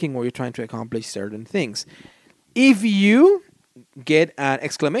attacking or you're trying to accomplish certain things. If you get an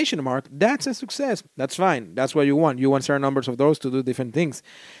exclamation mark, that's a success. That's fine. That's what you want. You want certain numbers of those to do different things.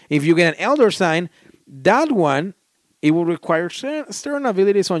 If you get an elder sign, that one, it will require certain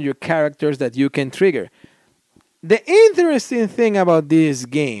abilities on your characters that you can trigger. The interesting thing about this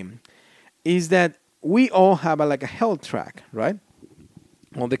game is that we all have like a health track, right?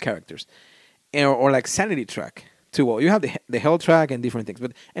 All the characters. Or like sanity track too. Well, you have the health track and different things.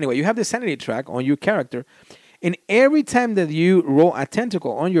 But anyway, you have the sanity track on your character. And every time that you roll a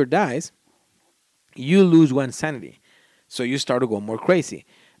tentacle on your dice, you lose 1 sanity. So you start to go more crazy.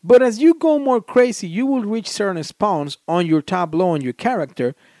 But as you go more crazy, you will reach certain spawns on your tableau on your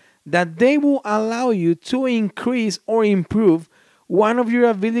character that they will allow you to increase or improve one of your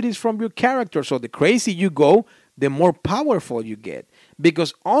abilities from your character. So the crazy you go, the more powerful you get.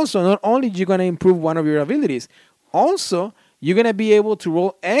 Because also, not only are you going to improve one of your abilities, also, you're going to be able to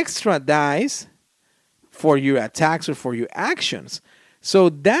roll extra dice for your attacks or for your actions. So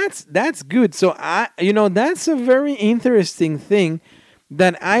that's good. So that's a very interesting thing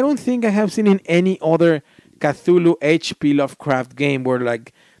that I don't think I have seen in any other Cthulhu HP Lovecraft game, where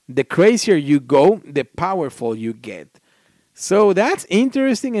like the crazier you go, the powerful you get. So that's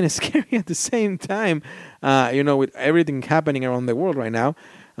interesting and scary at the same time, with everything happening around the world right now.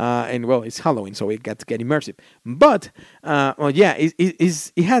 And well, it's Halloween, so it got to get immersive. But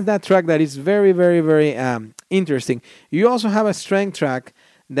it has that track that is very, very, very interesting. You also have a strength track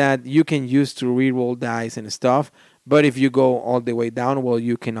that you can use to reroll dice and stuff. But if you go all the way down, well,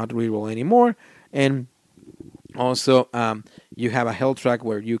 you cannot reroll anymore. And Also, you have a health track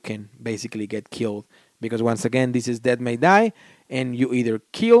where you can basically get killed because once again, this is Dead May Die, and you either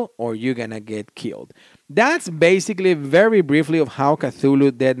kill or you're gonna get killed. That's basically very briefly of how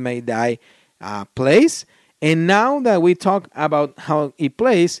Cthulhu Dead May Die plays. And now that we talk about how it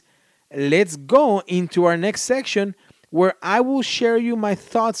plays, let's go into our next section where I will share you my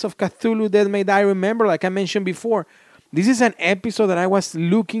thoughts of Cthulhu Dead May Die. Remember, like I mentioned before, this is an episode that I was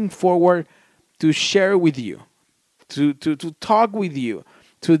looking forward to share with you, to talk with you,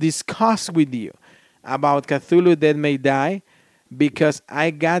 to discuss with you about Cthulhu Dead May Die, because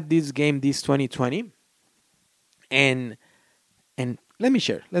I got this game this 2020, and let me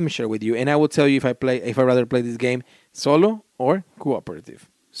share with you, and I will tell you if I rather play this game solo or cooperative.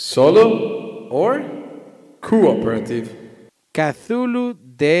 Solo or cooperative? Cthulhu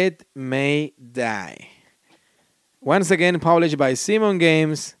Dead May Die. Once again, published by Simon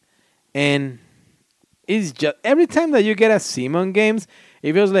Games, and it's just every time that you get a Simon Games,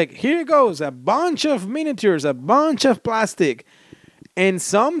 it feels like here goes a bunch of miniatures, a bunch of plastic, and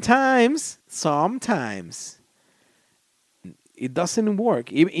sometimes it doesn't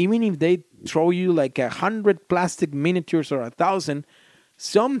work. Even if they throw you like 100 plastic miniatures or 1,000,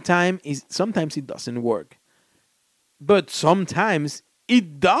 sometimes it doesn't work. But sometimes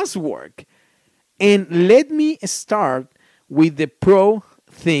it does work. And let me start with the pro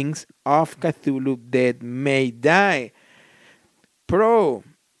things of Cthulhu Dead May Die. Pro,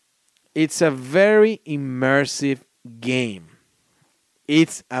 it's a very immersive game.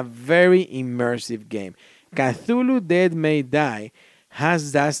 Cthulhu Dead May Die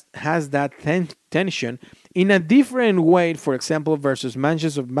has that tension in a different way, for example, versus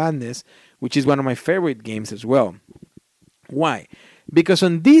Mansions of Madness, which is one of my favorite games as well. Why? Because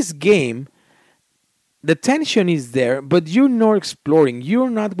on this game, the tension is there, but you're not exploring. You're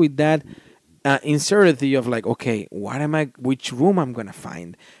not with that uncertainty of like, okay, which room I'm gonna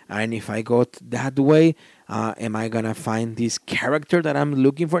find, and if I go that way, am I gonna find this character that I'm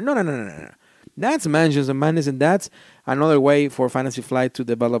looking for? No. That's Mansions of Madness, and that's another way for Fantasy Flight to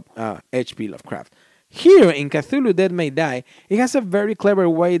develop H.P. Lovecraft. Here in Cthulhu Dead May Die, it has a very clever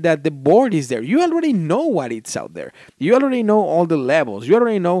way that the board is there. You already know what it's out there. You already know all the levels. You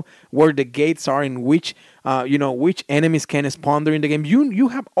already know where the gates are and which enemies can spawn during the game. You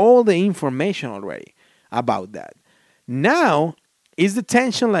have all the information already about that. Now is the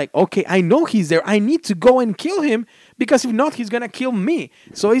tension like, okay, I know he's there. I need to go and kill him because if not, he's going to kill me.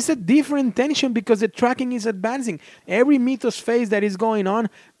 So it's a different tension because the tracking is advancing. Every Mythos phase that is going on,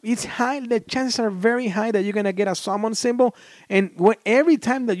 it's high. The chances are very high that you're going to get a summon symbol. And every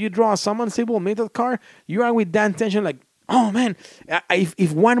time that you draw a summon symbol Mythos card, you are with that tension like, oh man,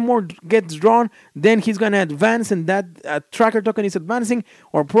 if one more gets drawn, then he's going to advance and that tracker token is advancing,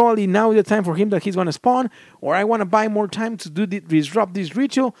 or probably now is the time for him that he's going to spawn, or I want to buy more time to disrupt this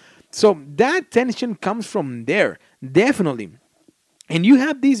ritual. So that tension comes from there, definitely. And you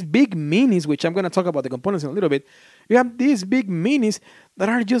have these big minis, which I'm going to talk about the components in a little bit. You have these big minis that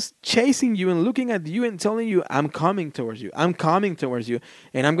are just chasing you and looking at you and telling you, I'm coming towards you,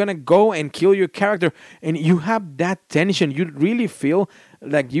 and I'm going to go and kill your character. And you have that tension. You really feel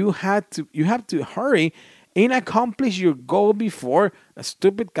like you have to hurry and accomplish your goal before a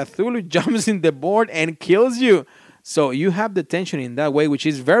stupid Cthulhu jumps in the board and kills you. So you have the tension in that way, which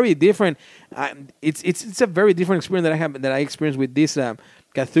is very different. It's a very different experience that I experienced with this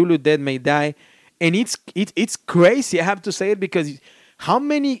Cthulhu Dead May Die, and it's crazy. I have to say it because how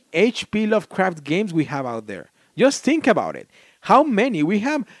many H.P. Lovecraft games we have out there? Just think about it. How many we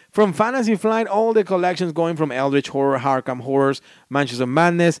have from Fantasy Flight, all the collections going from Eldritch Horror, Arkham Horrors, Mansions of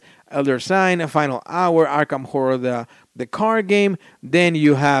Madness, Elder Sign, Final Hour, Arkham Horror, the card game. Then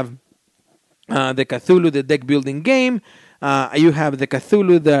you have the Cthulhu, the deck building game. You have the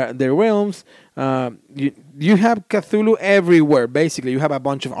Cthulhu, the realms. You have Cthulhu everywhere. Basically, you have a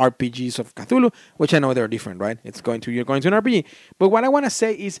bunch of RPGs of Cthulhu, which I know they're different, right? You're going to an RPG. But what I want to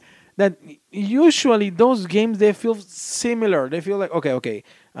say is that usually those games, they feel similar. They feel like okay,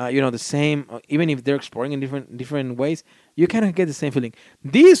 the same. Even if they're exploring in different ways, you kind of get the same feeling.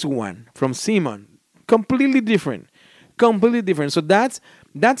 This one from Simon, completely different. So that's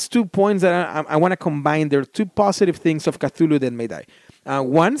 2 points that I want to combine. There are two positive things of Cthulhu Dead May Die.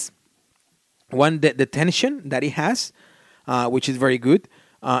 One, the tension that it has, which is very good,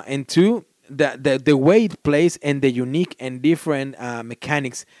 and two, the way it plays and the unique and different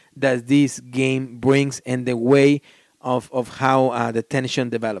mechanics that this game brings, and the way of how the tension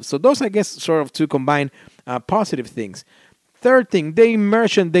develops. So those, I guess, sort of two combined positive things. Third thing, the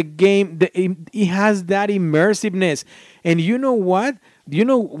immersion, the game, it has that immersiveness. And you know what? Do you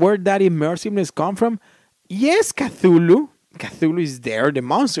know where that immersiveness comes from? yes, Cthulhu is there, the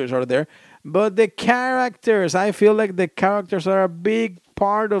monsters are there, but the characters, I feel like the characters are a big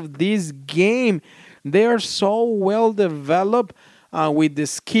part of this game. They are so well developed with the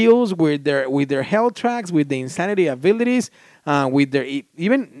skills, with their health tracks, with the insanity abilities, with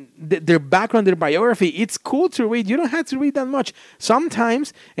their background, their biography. It's cool to read. You don't have to read that much.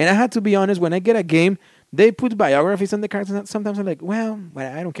 Sometimes, and I have to be honest, when I get a game, they put biographies on the characters. Sometimes I'm like, well,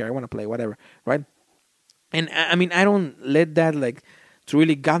 I don't care. I want to play, whatever, right? And I mean, I don't let that like to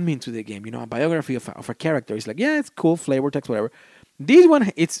really got me into the game. You know, a biography of a character. It's like, yeah, it's cool, flavor text, whatever. This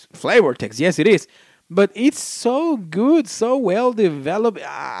one, it's flavor text. Yes, it is. But it's so good, so well developed.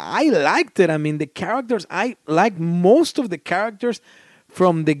 I liked it. I mean, the characters, I like most of the characters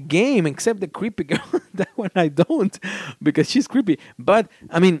from the game, except the creepy girl. That one I don't, because she's creepy. But,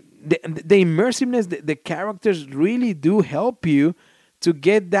 I mean, the immersiveness, the characters really do help you to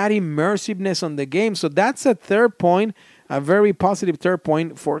get that immersiveness on the game. So that's a third point, a very positive third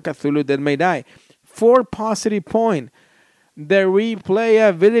point for Cthulhu Dead May Die. 4 positive point. The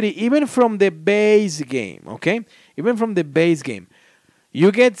replayability, even from the base game, okay? Even from the base game.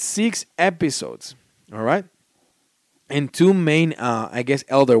 You get 6 episodes, all right? And 2 main, I guess,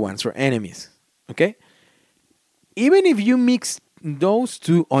 elder ones or enemies, okay? Even if you mix those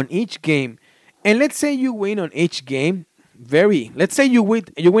 2 on each game, and let's say you win on each game, let's say you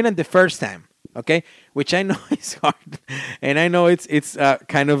win at the first time, okay? Which I know is hard, and I know it's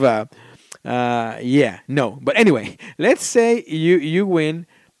kind of a... But anyway, let's say you win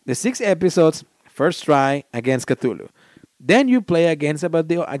the 6 episodes first try against Cthulhu. Then you play against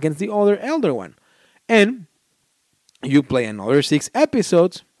the other elder one. And you play another 6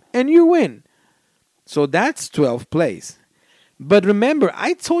 episodes and you win. So that's 12 plays. But remember,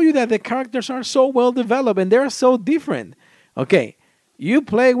 I told you that the characters are so well developed and they're so different. Okay, you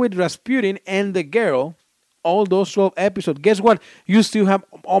play with Rasputin and the girl all those 12 episodes. Guess what? You still have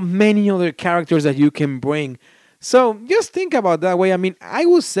many other characters that you can bring. So just think about that way. I mean, I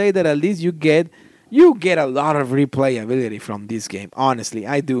would say that at least you get a lot of replayability from this game. Honestly,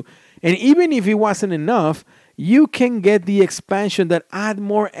 I do. And even if it wasn't enough, you can get the expansion that add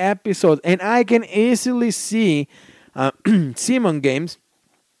more episodes. And I can easily see Simon Games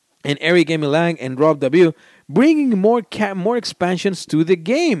and Eric Emilang and Rob W bringing more expansions to the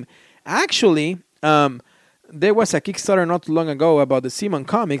game. Actually, there was a Kickstarter not too long ago about the Simon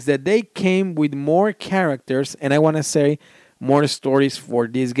comics that they came with more characters, and I want to say more stories for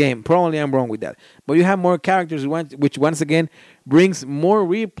this game. Probably I'm wrong with that. But you have more characters, which once again brings more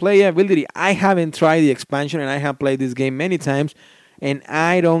replayability. I haven't tried the expansion, and I have played this game many times, and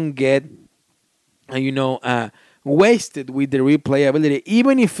I don't get, wasted with the replayability.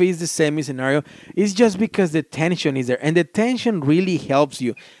 Even if it's the same scenario, it's just because the tension is there. And the tension really helps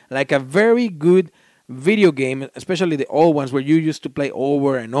you. Like a very good video game, especially the old ones where you used to play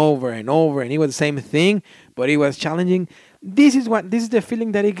over and over and over and it was the same thing, but it was challenging. This is the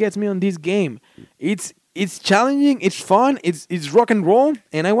feeling that it gets me on this game. It's challenging, it's fun, it's rock and roll,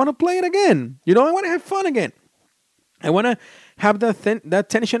 and I want to play it again. I want to have fun again. I want to have that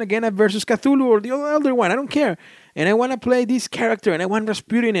tension again at versus Cthulhu or the other one. I don't care. And I want to play this character, and I want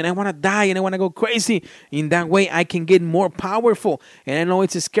Rasputin, and I want to die, and I want to go crazy. In that way, I can get more powerful. And I know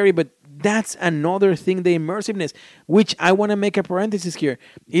it's scary, but that's another thing, the immersiveness, which I want to make a parenthesis here.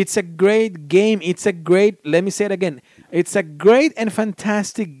 It's a great game. Let me say it again. It's a great and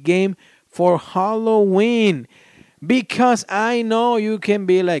fantastic game for Halloween. Because I know you can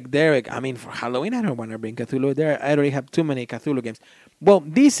be like, Derek, I mean, for Halloween, I don't want to bring Cthulhu there. I already have too many Cthulhu games. Well,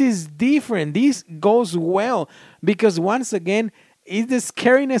 this is different. This goes well because once again, it's the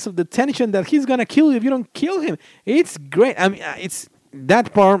scariness of the tension that he's going to kill you if you don't kill him. It's great. I mean, it's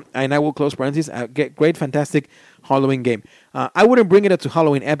that part, and I will close parentheses, great, fantastic Halloween game. I wouldn't bring it up to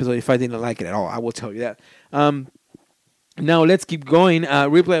Halloween episode if I didn't like it at all. I will tell you that. Now, let's keep going.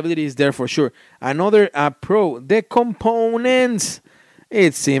 Replayability is there for sure. Another pro, the components.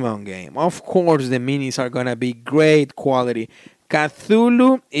 It's Simon game. Of course, the minis are going to be great quality.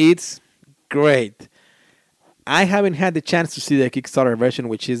 Cthulhu, it's great. I haven't had the chance to see the Kickstarter version,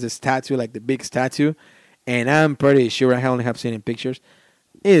 which is the statue, like the big statue. And I'm pretty sure, I only have seen it in pictures.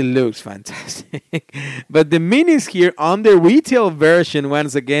 It looks fantastic. But the minis here on the retail version,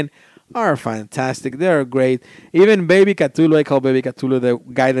 once again, are fantastic. They're great. Even Baby Cthulhu, I call Baby Cthulhu the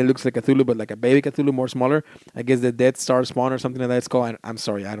guy that looks like Cthulhu, but like a Baby Cthulhu, more smaller. I guess the Death Star Spawn or something like that it's called. I'm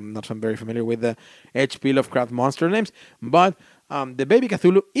sorry, I'm not very familiar with the H.P. Lovecraft monster names. But The baby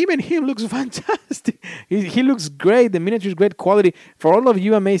Cthulhu, even him looks fantastic. He looks great. The miniature is great quality. For all of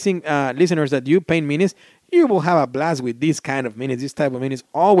you amazing listeners that you paint minis, you will have a blast with this kind of minis. This type of minis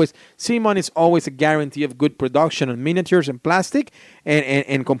always, CMON is always a guarantee of good production on miniatures and plastic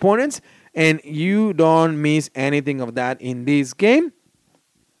and components. And you don't miss anything of that in this game.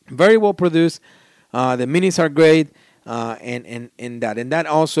 Very well produced. The minis are great. And that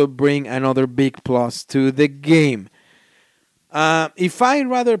also bring another big plus to the game. If I'd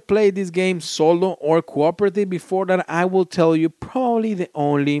rather play this game solo or cooperative, before that, I will tell you probably the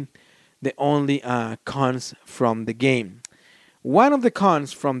only cons from the game. One of the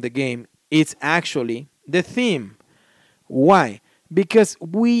cons from the game is actually the theme. Why? Because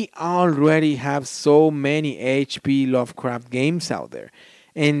we already have so many H.P. Lovecraft games out there,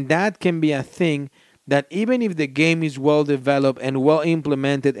 and that can be a thing that even if the game is well developed and well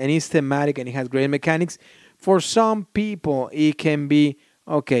implemented and is thematic and it has great mechanics, for some people, it can be,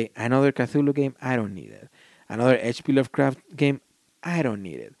 okay, another Cthulhu game, I don't need it. Another H.P. Lovecraft game, I don't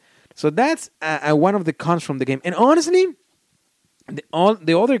need it. So that's one of the cons from the game. And honestly, the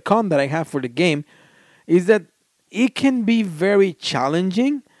other con that I have for the game is that it can be very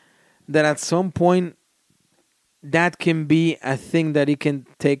challenging, that at some point, that can be a thing that it can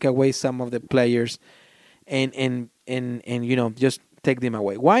take away some of the players and just take them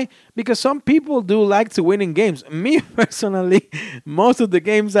away. Why? Because some people do like to win in games. Me personally, most of the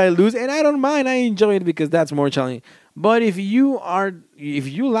games I lose, and I don't mind. I enjoy it because that's more challenging. But if you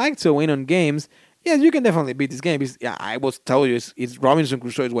like to win on games, yes, you can definitely beat this game. I will tell you, it's Robinson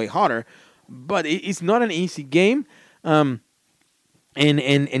Crusoe is way harder, but it's not an easy game.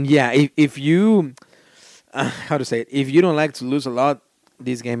 If you how to say it, if you don't like to lose a lot,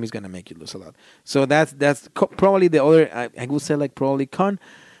 this game is gonna make you lose a lot. So that's probably the other. I would say like probably con.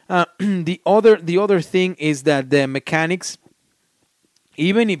 The other thing is that the mechanics,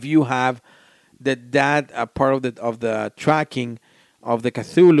 even if you have that part of the tracking of the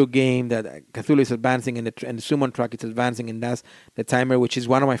Cthulhu game, that Cthulhu is advancing and the summon track is advancing, and that's the timer, which is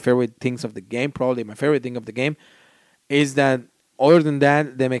one of my favorite things of the game. Probably my favorite thing of the game is that other than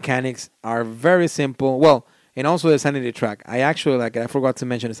that, the mechanics are very simple. Well. And also the sanity track. I actually like it. I forgot to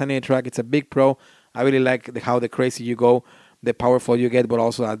mention the sanity track. It's a big pro. I really like how the crazy you go, the powerful you get, but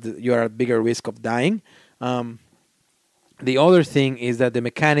also you are at bigger risk of dying. The other thing is that the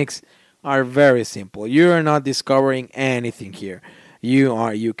mechanics are very simple. You are not discovering anything here.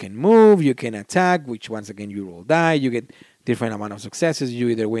 You can move, you can attack, which once again you will die. You get different amount of successes. You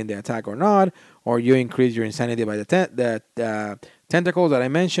either win the attack or not, or you increase your insanity by the tentacles that I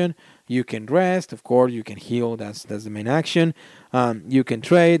mentioned. You can rest, of course. You can heal. That's the main action. You can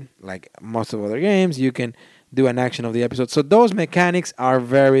trade, like most of other games. You can do an action of the episode. So those mechanics are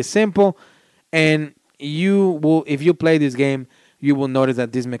very simple, and if you play this game, you will notice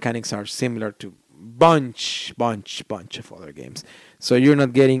that these mechanics are similar to bunch of other games. So you're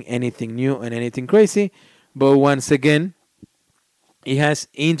not getting anything new and anything crazy. But once again, it has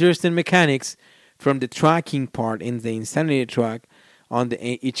interesting mechanics from the tracking part in the insanity track on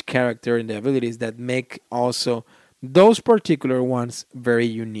each character and the abilities that make also those particular ones very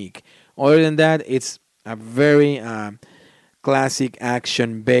unique. Other than that, it's a very classic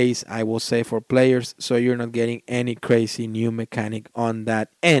action base, I will say, for players, so you're not getting any crazy new mechanic on that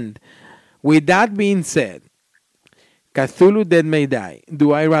end. With that being said, Cthulhu Dead May Die.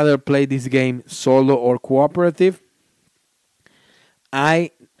 Do I rather play this game solo or cooperative? I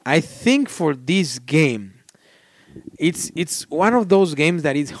think for this game, it's one of those games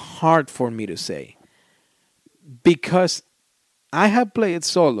that is hard for me to say, because I have played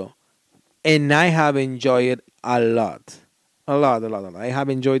solo and I have enjoyed it a lot. I have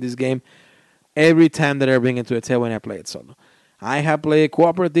enjoyed this game every time that I bring it to the table when I play it solo. I have played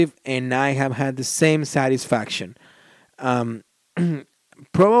cooperative and I have had the same satisfaction.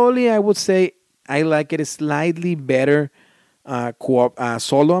 Probably I would say I like it slightly better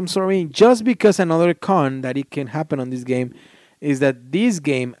solo, just because another con that it can happen on this game is that this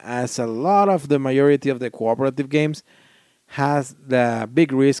game, as a lot of the majority of the cooperative games, has the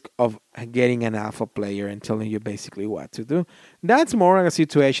big risk of getting an alpha player and telling you basically what to do. That's more a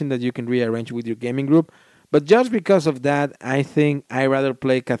situation that you can rearrange with your gaming group. But just because of that, I think I rather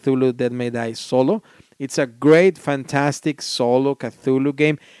play Cthulhu Dead May Die solo. It's a great, fantastic solo Cthulhu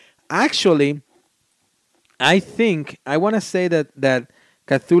game. Actually, I think I want to say that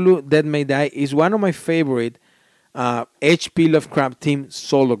Cthulhu Dead May Die is one of my favorite H.P. Lovecraft team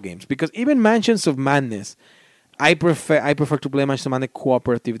solo games, because even Mansions of Madness, I prefer to play Mansions of Madness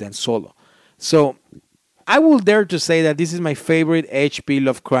cooperative than solo. So I will dare to say that this is my favorite H.P.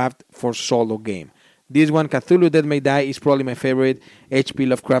 Lovecraft for solo game. This one, Cthulhu Dead May Die, is probably my favorite H.P.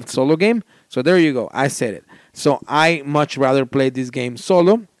 Lovecraft solo game. So there you go. I said it. So I much rather play this game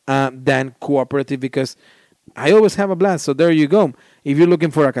solo than cooperative because I always have a blast. So there you go. If you're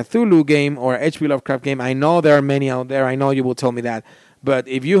looking for a Cthulhu game or a H.P. Lovecraft game, I know there are many out there. I know you will tell me that. But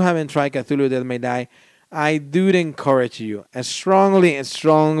if you haven't tried Cthulhu Dead May Die, I do encourage you, I strongly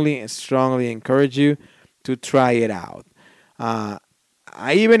encourage you to try it out.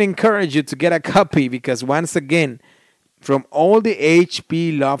 I even encourage you to get a copy because once again, from all the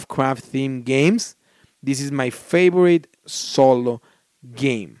H.P. Lovecraft themed games, this is my favorite solo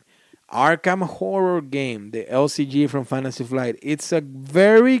game. Arkham Horror game, the LCG from Fantasy Flight. It's a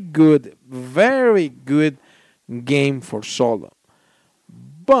very good game for solo.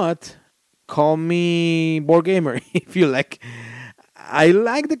 But call me board gamer if you like. I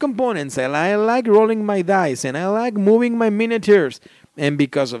like the components. I like rolling my dice, and I like moving my miniatures. And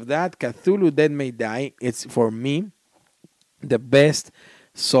because of that, Cthulhu Dead May Die, it's for me the best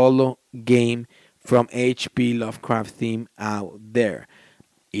solo game from H.P. Lovecraft theme out there.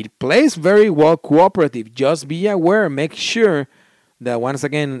 It plays very well cooperative. Just be aware. Make sure that once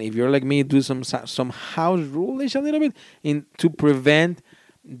again, if you're like me, do some house rules a little bit to prevent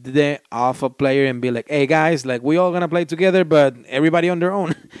the alpha player and be like, hey guys, like we all gonna play together, but everybody on their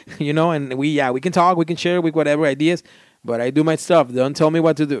own, and we can talk, we can share with whatever ideas, but I do my stuff. Don't tell me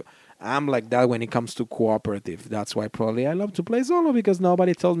what to do. I'm like that when it comes to cooperative. That's why probably I love to play solo because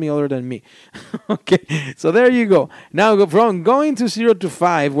nobody tells me other than me. Okay, so there you go. Now from going to 0 to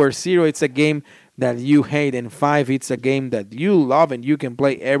 5, where 0 it's a game that you hate and 5 it's a game that you love and you can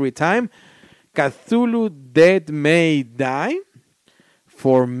play every time. Cthulhu Dead May Die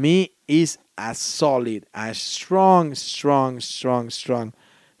for me is a solid, a strong, solid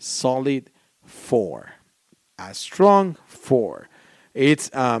 4. A strong 4. It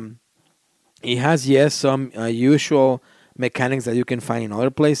has, yes, some usual mechanics that you can find in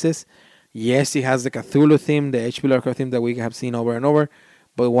other places. Yes, it has the Cthulhu theme, the H.P. Lovecraft theme that we have seen over and over.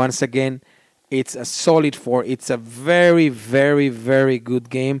 But once again, it's a solid 4. It's a very, very, very good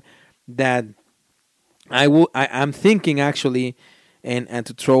game that I'm thinking actually and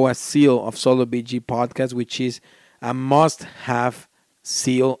to throw a seal of Solo BG Podcast, which is a must-have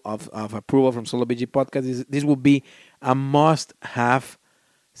seal of approval from Solo BG Podcast. This will be a must-have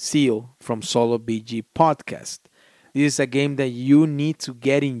seal from Solo BG Podcast. This is a game that you need to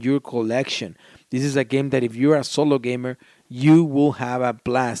get in your collection. This is a game that if you're a solo gamer, you will have a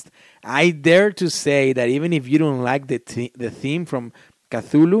blast. I dare to say that even if you don't like the theme from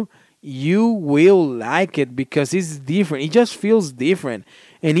Cthulhu, you will like it because it's different. It just feels different.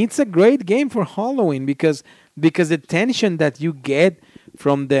 And it's a great game for Halloween because the tension that you get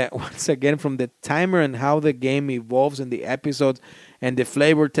from the timer and how the game evolves in the episodes and the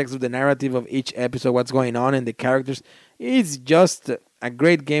flavor text of the narrative of each episode, what's going on and the characters, it's just a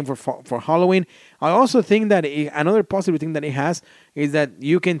great game for Halloween. I also think that another positive thing that it has is that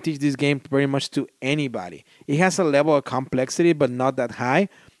you can teach this game pretty much to anybody. It has a level of complexity, but not that high.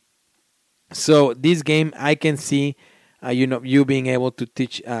 So this game, I can see, you being able to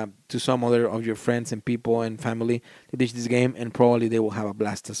teach to some other of your friends and people and family to teach this game, and probably they will have a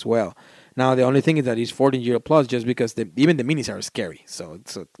blast as well. Now, the only thing is that it's 14-year plus, just because even the minis are scary. So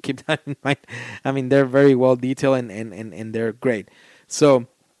keep that in mind. I mean, they're very well detailed and they're great. So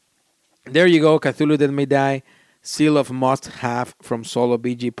there you go, Cthulhu Dead May Die, seal of must-have from Solo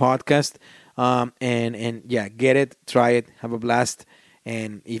BG Podcast. And yeah, get it, try it, have a blast.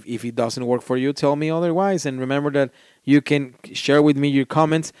 And if it doesn't work for you, tell me otherwise. And remember that you can share with me your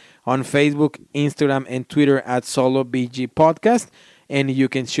comments on Facebook, Instagram, and Twitter at Solo BG Podcast. And you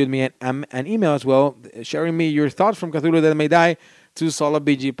can shoot me an email as well, sharing me your thoughts from Cthulhu Dead May Die to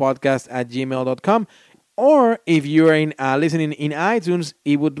solobgpodcast@gmail.com. Or if you are listening in iTunes,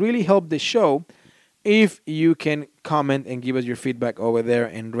 it would really help the show if you can comment and give us your feedback over there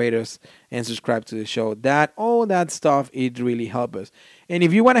and rate us and subscribe to the show. All that stuff, it really helps us. And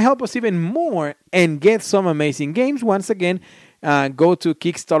if you want to help us even more and get some amazing games, once again, go to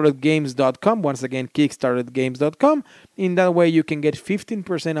kickstartergames.com. Once again, kickstartergames.com. In that way, you can get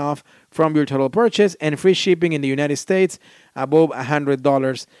 15% off from your total purchase and free shipping in the United States above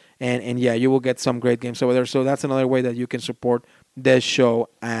 $100. And yeah, you will get some great games over there. So that's another way that you can support the show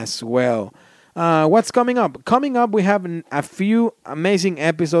as well. What's coming up? Coming up, we have a few amazing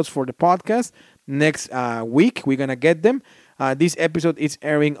episodes for the podcast. Next week, we're going to get them. This episode is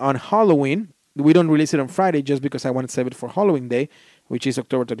airing on Halloween. We don't release it on Friday just because I want to save it for Halloween Day, which is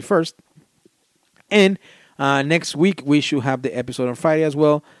October 31st. And next week, we should have the episode on Friday as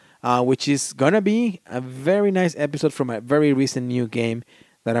well, which is going to be a very nice episode from a very recent new game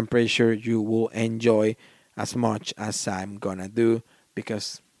that I'm pretty sure you will enjoy as much as I'm gonna do,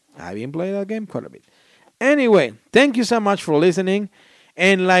 because I've been playing that game quite a bit. Anyway, thank you so much for listening.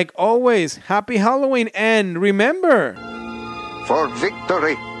 And like always, happy Halloween. And remember, for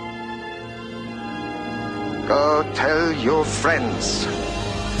victory, go tell your friends.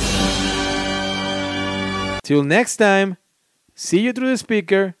 till next time, see you through the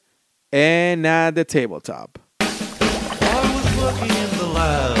speaker and at the tabletop. I was working in the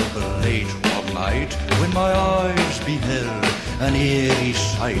lab late one night when my eyes beheld an eerie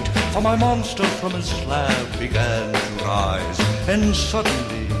sight. For my monster from his slab began to rise, and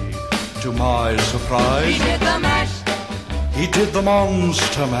suddenly, to my surprise, He did the mash, he did the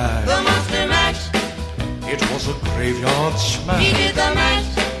monster mash. the monster mash. It was a graveyard smash. He did the mash,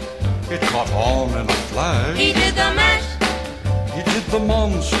 It caught on in a flash. he did the mash. He did the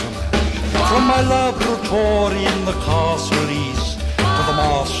monster mash. From my laboratory in the castle east to the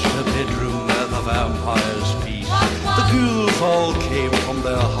master bedroom where the vampires feast. The ghouls all came from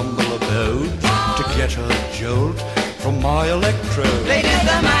their humble abode to get a jolt from my electrode. They did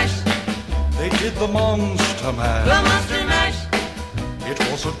the mash, They did the monster the mash. monster mash. It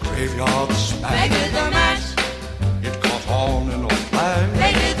was a graveyard They smash. did the mash, It caught on in a flash.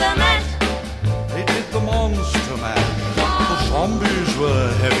 they did the mash. They did the monster mash. The zombies were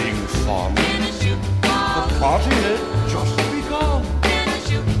having fun. In a shoot, The party had just begun. in a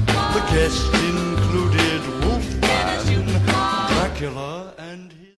shoot, The guests included Wolfman, Dracula, and